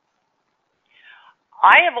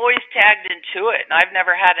 I have always tagged Intuit, and I've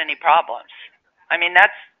never had any problems. I mean,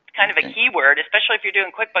 that's kind of a keyword, especially if you're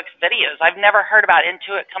doing QuickBooks videos. I've never heard about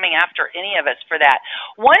Intuit coming after any of us for that.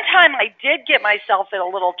 One time I did get myself in a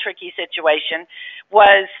little tricky situation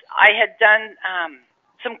was I had done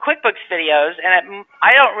some QuickBooks videos, and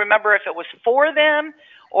I don't remember if it was for them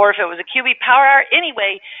or if it was a QB Power Hour.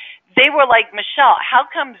 Anyway, they were like, Michelle, how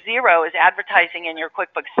come Xero is advertising in your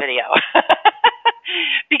QuickBooks video?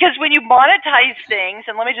 Because when you monetize things,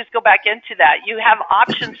 and let me just go back into that, you have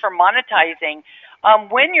options for monetizing.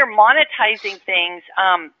 When you're monetizing things,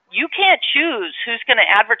 you can't choose who's going to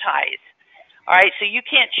advertise. All right, so you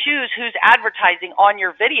can't choose who's advertising on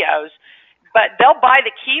your videos, but they'll buy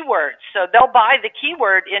the keywords. So they'll buy the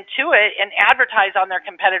keyword Intuit and advertise on their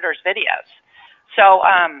competitors' videos. So,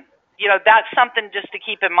 that's something just to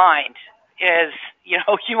keep in mind. is,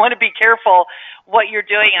 you want to be careful what you're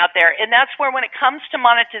doing out there. And that's where, when it comes to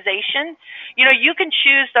monetization, you can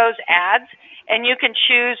choose those ads, and you can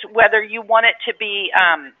choose whether you want it to be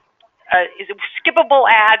is it skippable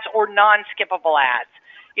ads or non-skippable ads.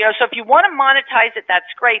 So if you want to monetize it,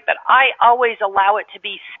 that's great, but I always allow it to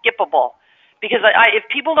be skippable, because if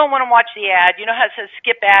people don't want to watch the ad, how it says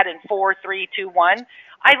skip ad in 4, 3, 2, 1,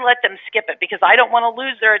 I let them skip it because I don't want to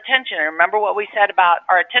lose their attention. And remember what we said about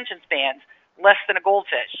our attention spans, less than a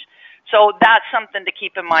goldfish. So that's something to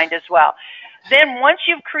keep in mind as well. Then once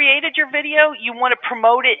you've created your video, you want to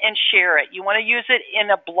promote it and share it. You want to use it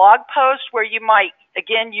in a blog post where you might,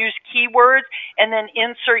 again, use keywords and then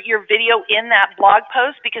insert your video in that blog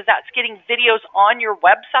post, because that's getting videos on your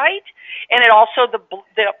website, and it also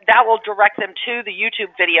that will direct them to the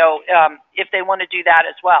YouTube video if they want to do that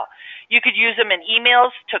as well. You could use them in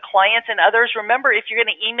emails to clients and others. Remember, if you're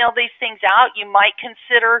going to email these things out, you might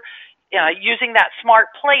consider using that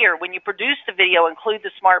smart player. When you produce the video, include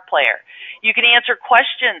the smart player. You can answer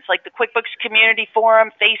questions like the QuickBooks Community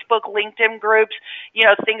Forum, Facebook, LinkedIn groups,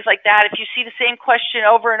 things like that. If you see the same question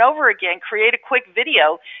over and over again, create a quick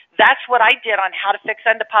video. That's what I did on how to fix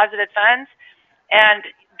undeposited funds, and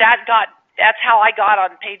that's how I got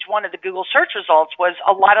on page 1 of the Google search results, was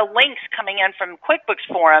a lot of links coming in from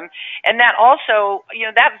QuickBooks Forum. And that also,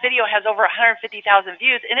 that video has over 150,000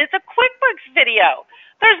 views, and it's a QuickBooks video.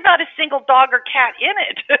 There's not a single dog or cat in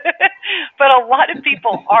it. But a lot of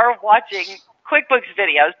people are watching QuickBooks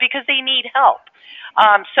videos because they need help.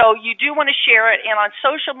 So you do want to share it. And on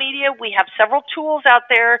social media, we have several tools out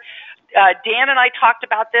there. Dan and I talked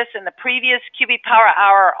about this in the previous QB Power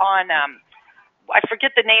Hour on I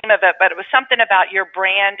forget the name of it, but it was something about your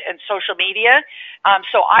brand and social media.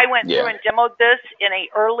 So I went through and demoed this in an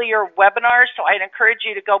earlier webinar. So I'd encourage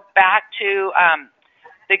you to go back to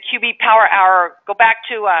the QB Power Hour. Go back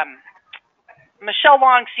to Michelle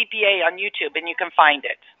Long CPA on YouTube, and you can find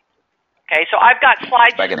it. Okay, so I've got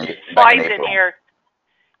slides in here.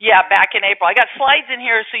 Yeah, back in April. I got slides in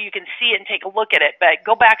here so you can see it and take a look at it, but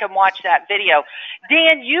go back and watch that video.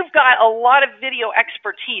 Dan, you've got a lot of video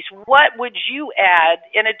expertise. What would you add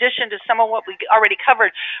in addition to some of what we already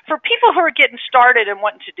covered for people who are getting started and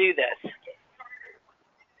wanting to do this?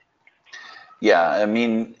 Yeah, I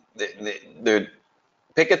mean,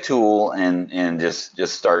 pick a tool and just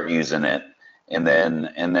start using it, and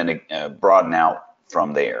then broaden out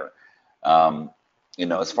from there.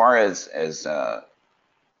 As far as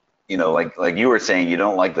like you were saying, you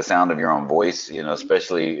don't like the sound of your own voice,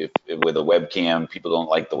 especially if with a webcam, people don't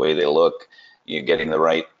like the way they look. You're getting the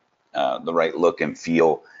right look and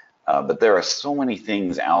feel. But there are so many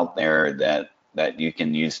things out there that you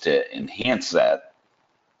can use to enhance that,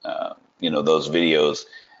 those videos.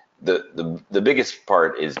 The biggest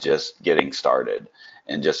part is just getting started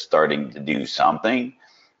and just starting to do something.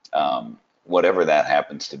 Whatever that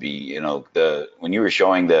happens to be, when you were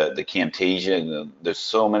showing the Camtasia, there's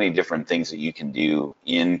so many different things that you can do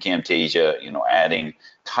in Camtasia, adding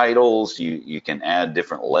titles, you can add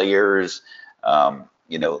different layers, but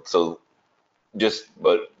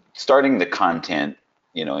starting the content,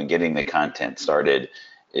 and getting the content started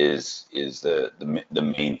is the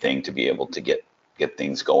main thing to be able to get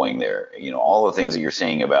things going there. All the things that you're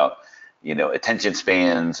saying about, attention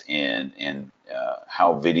spans and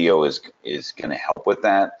how video is going to help with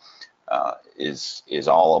that is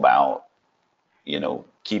all about,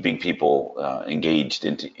 keeping people engaged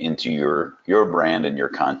into your brand and your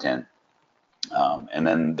content. And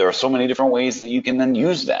then there are so many different ways that you can then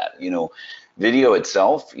use that. Video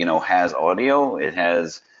itself, has audio, it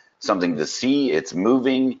has something to see, it's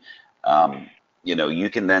moving. You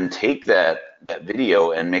can then take that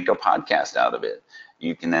video and make a podcast out of it.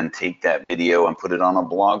 You can then take that video and put it on a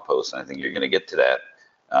blog post. And I think you're going to get to that,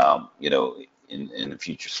 in the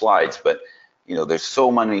future slides. But, there's so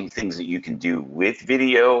many things that you can do with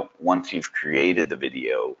video once you've created the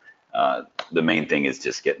video. The main thing is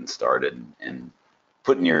just getting started and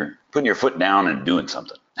putting your foot down and doing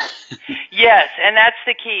something. Yes, and that's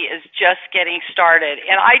the key, is just getting started.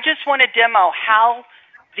 And I just want to demo how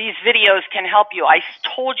these videos can help you. I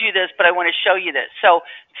told you this, but I want to show you this. So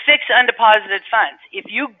fix undeposited funds. If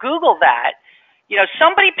you Google that,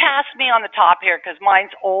 somebody passed me on the top here because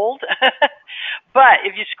mine's old. But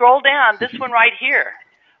if you scroll down, this one right here,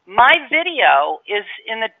 my video is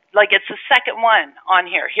it's the second one on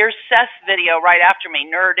here. Here's Seth's video right after me,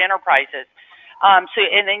 Nerd Enterprises.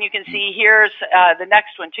 And then you can see here's the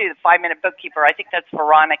next one too, the 5-Minute Bookkeeper. I think that's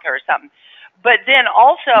Veronica or something. But then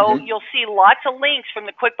also you'll see lots of links from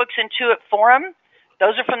the QuickBooks Intuit Forum.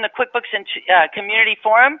 Those are from the QuickBooks Community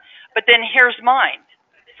Forum. But then here's mine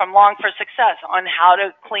from Long for Success on how to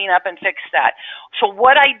clean up and fix that. So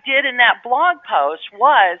what I did in that blog post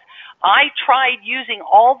was I tried using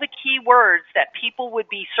all the keywords that people would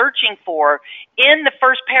be searching for in the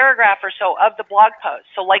first paragraph or so of the blog post.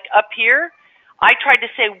 So like up here, I tried to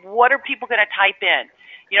say, what are people going to type in?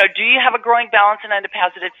 Do you have a growing balance in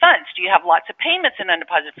undeposited funds? Do you have lots of payments in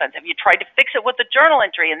undeposited funds? Have you tried to fix it with a journal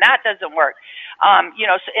entry and that doesn't work?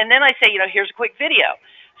 And then I say, here's a quick video.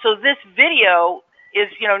 So this video is,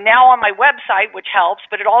 now on my website, which helps,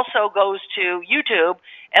 but it also goes to YouTube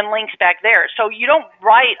and links back there. So you don't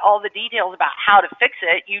write all the details about how to fix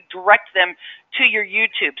it. You direct them to your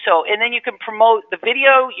YouTube. So, and then you can promote the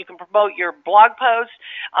video, you can promote your blog post,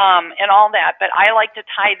 and all that. But I like to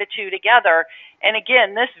tie the two together. And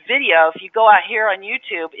again, this video, if you go out here on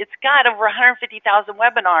YouTube, it's got over 150,000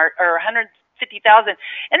 webinars, or 150,000.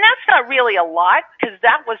 And that's not really a lot, because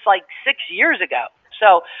that was like 6 years ago.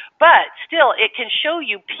 So, but still, it can show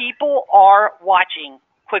you people are watching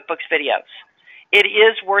QuickBooks videos. It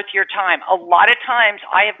is worth your time. A lot of times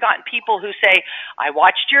I have gotten people who say, I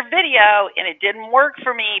watched your video and it didn't work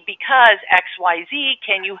for me because XYZ,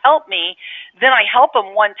 can you help me? Then I help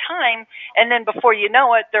them one time, and then before you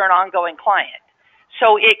know it, they're an ongoing client.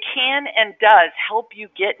 So it can and does help you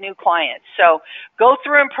get new clients. So go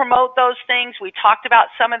through and promote those things. We talked about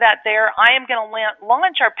some of that there. I am going to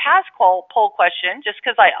launch our past poll question just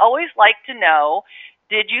because I always like to know,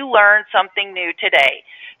 did you learn something new today?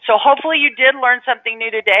 So hopefully you did learn something new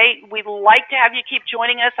today. We'd like to have you keep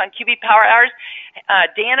joining us on QB Power Hours.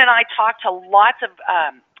 Dan and I talked to lots of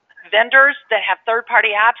vendors that have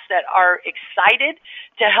third-party apps that are excited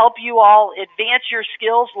to help you all advance your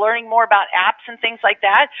skills, learning more about apps and things like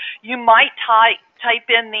that. You might type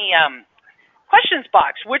in the questions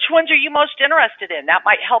box. Which ones are you most interested in? That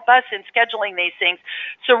might help us in scheduling these things.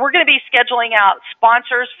 So we're going to be scheduling out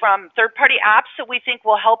sponsors from third-party apps that we think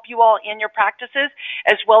will help you all in your practices,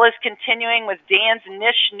 as well as continuing with Dan's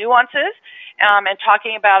niche nuances and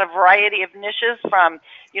talking about a variety of niches from,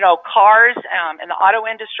 cars and the auto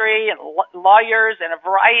industry and lawyers and a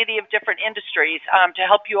variety of different industries to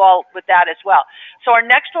help you all with that as well. So our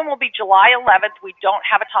next one will be July 11th. We don't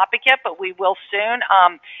have a topic yet, but we will soon.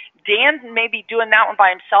 Dan may be doing that one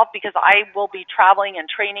by himself because I will be traveling and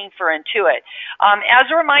training for Intuit. As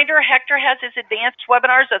a reminder, Hector has his advanced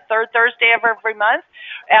webinars the third Thursday of every month.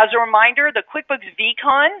 As a reminder, the QuickBooks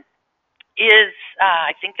VCon is,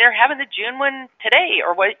 I think they're having the June one today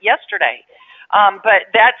or yesterday.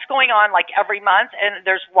 But that's going on like every month, and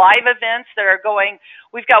there's live events that are going.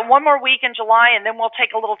 We've got one more week in July, and then we'll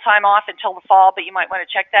take a little time off until the fall, but you might want to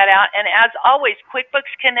check that out. And as always,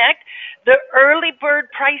 QuickBooks Connect, the early bird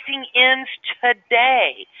pricing ends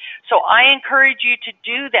today. So I encourage you to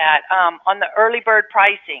do that on the early bird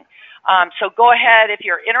pricing. So go ahead. If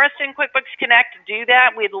you're interested in QuickBooks Connect, do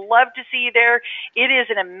that. We'd love to see you there. It is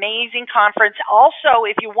an amazing conference. Also,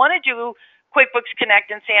 if you want to do QuickBooks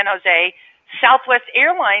Connect in San Jose, Southwest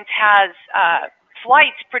Airlines has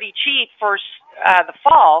flights pretty cheap for the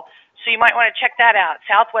fall, so you might want to check that out.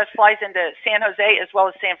 Southwest flies into San Jose as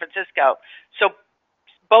well as San Francisco, so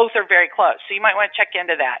both are very close, so you might want to check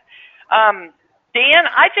into that. Dan,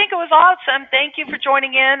 I think it was awesome. Thank you for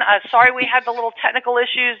joining in. Sorry we had the little technical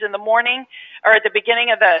issues in the morning or at the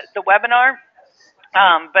beginning of the webinar,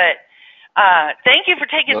 but thank you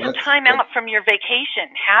for taking some time out from your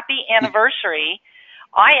vacation. Happy anniversary.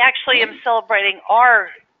 I actually am celebrating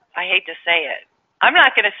I hate to say it. I'm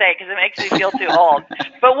not going to say it because it makes me feel too old.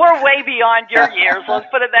 But we're way beyond your years. Let's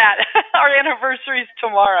put it that. Our anniversary is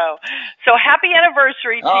tomorrow. So happy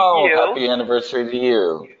anniversary to you. Oh, happy anniversary to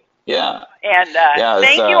you. Yeah. And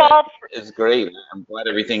thank you all. It's great. I'm glad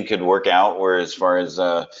everything could work out. Where as far as,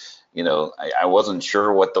 I wasn't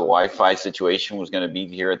sure what the Wi-Fi situation was going to be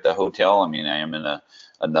here at the hotel. I mean, I am in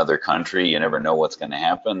another country. You never know what's going to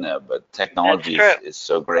happen, but technology is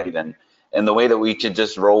so great, and the way that we could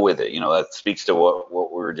just roll with it, that speaks to what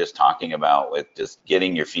we were just talking about with just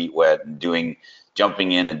getting your feet wet and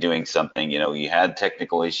jumping in and doing something. You had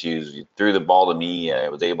technical issues, you threw the ball to me, I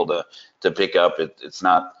was able to pick up. It's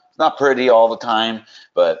not pretty all the time,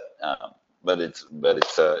 but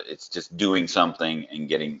it's just doing something and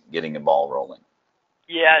getting the ball rolling.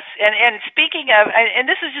 Yes, and speaking of, and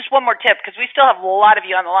this is just one more tip because we still have a lot of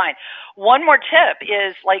you on the line. One more tip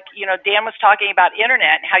is Dan was talking about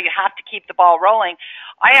internet and how you have to keep the ball rolling.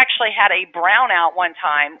 I actually had a brownout one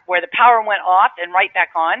time where the power went off and right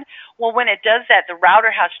back on. Well, when it does that, the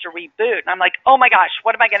router has to reboot. And I'm like, oh my gosh,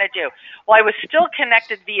 what am I going to do? Well, I was still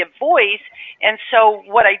connected via voice. And so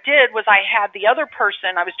what I did was I had the other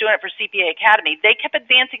person, I was doing it for CPA Academy. They kept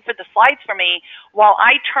advancing for the slides for me while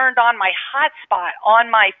I turned on my hotspot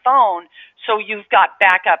on my phone so you've got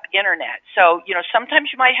backup internet. So, sometimes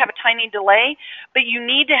you might have a tiny delay, but you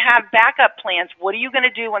need to have backup plans. What are you going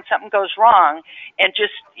to do when something goes wrong? And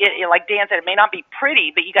just, like Dan said, it may not be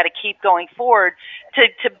pretty, but you got to keep going forward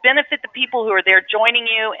to benefit the people who are there joining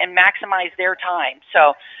you and maximize their time.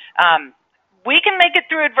 So, we can make it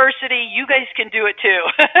through adversity. You guys can do it too.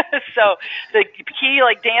 So the key,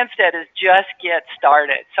 like Dan said, is just get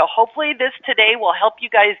started. So hopefully this today will help you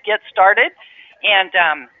guys get started.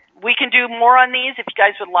 And we can do more on these if you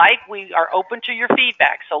guys would like. We are open to your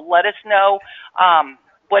feedback. So let us know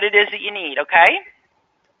what it is that you need, okay?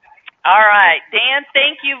 All right. Dan,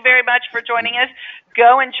 thank you very much for joining us.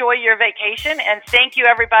 Go enjoy your vacation. And thank you,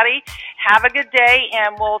 everybody. Have a good day,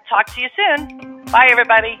 and we'll talk to you soon. Bye,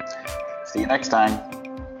 everybody. See you next time.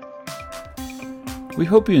 We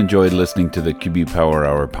hope you enjoyed listening to the QB Power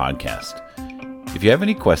Hour podcast. If you have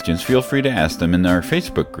any questions, feel free to ask them in our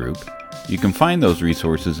Facebook group. You can find those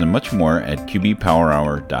resources and much more at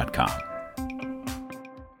qbpowerhour.com.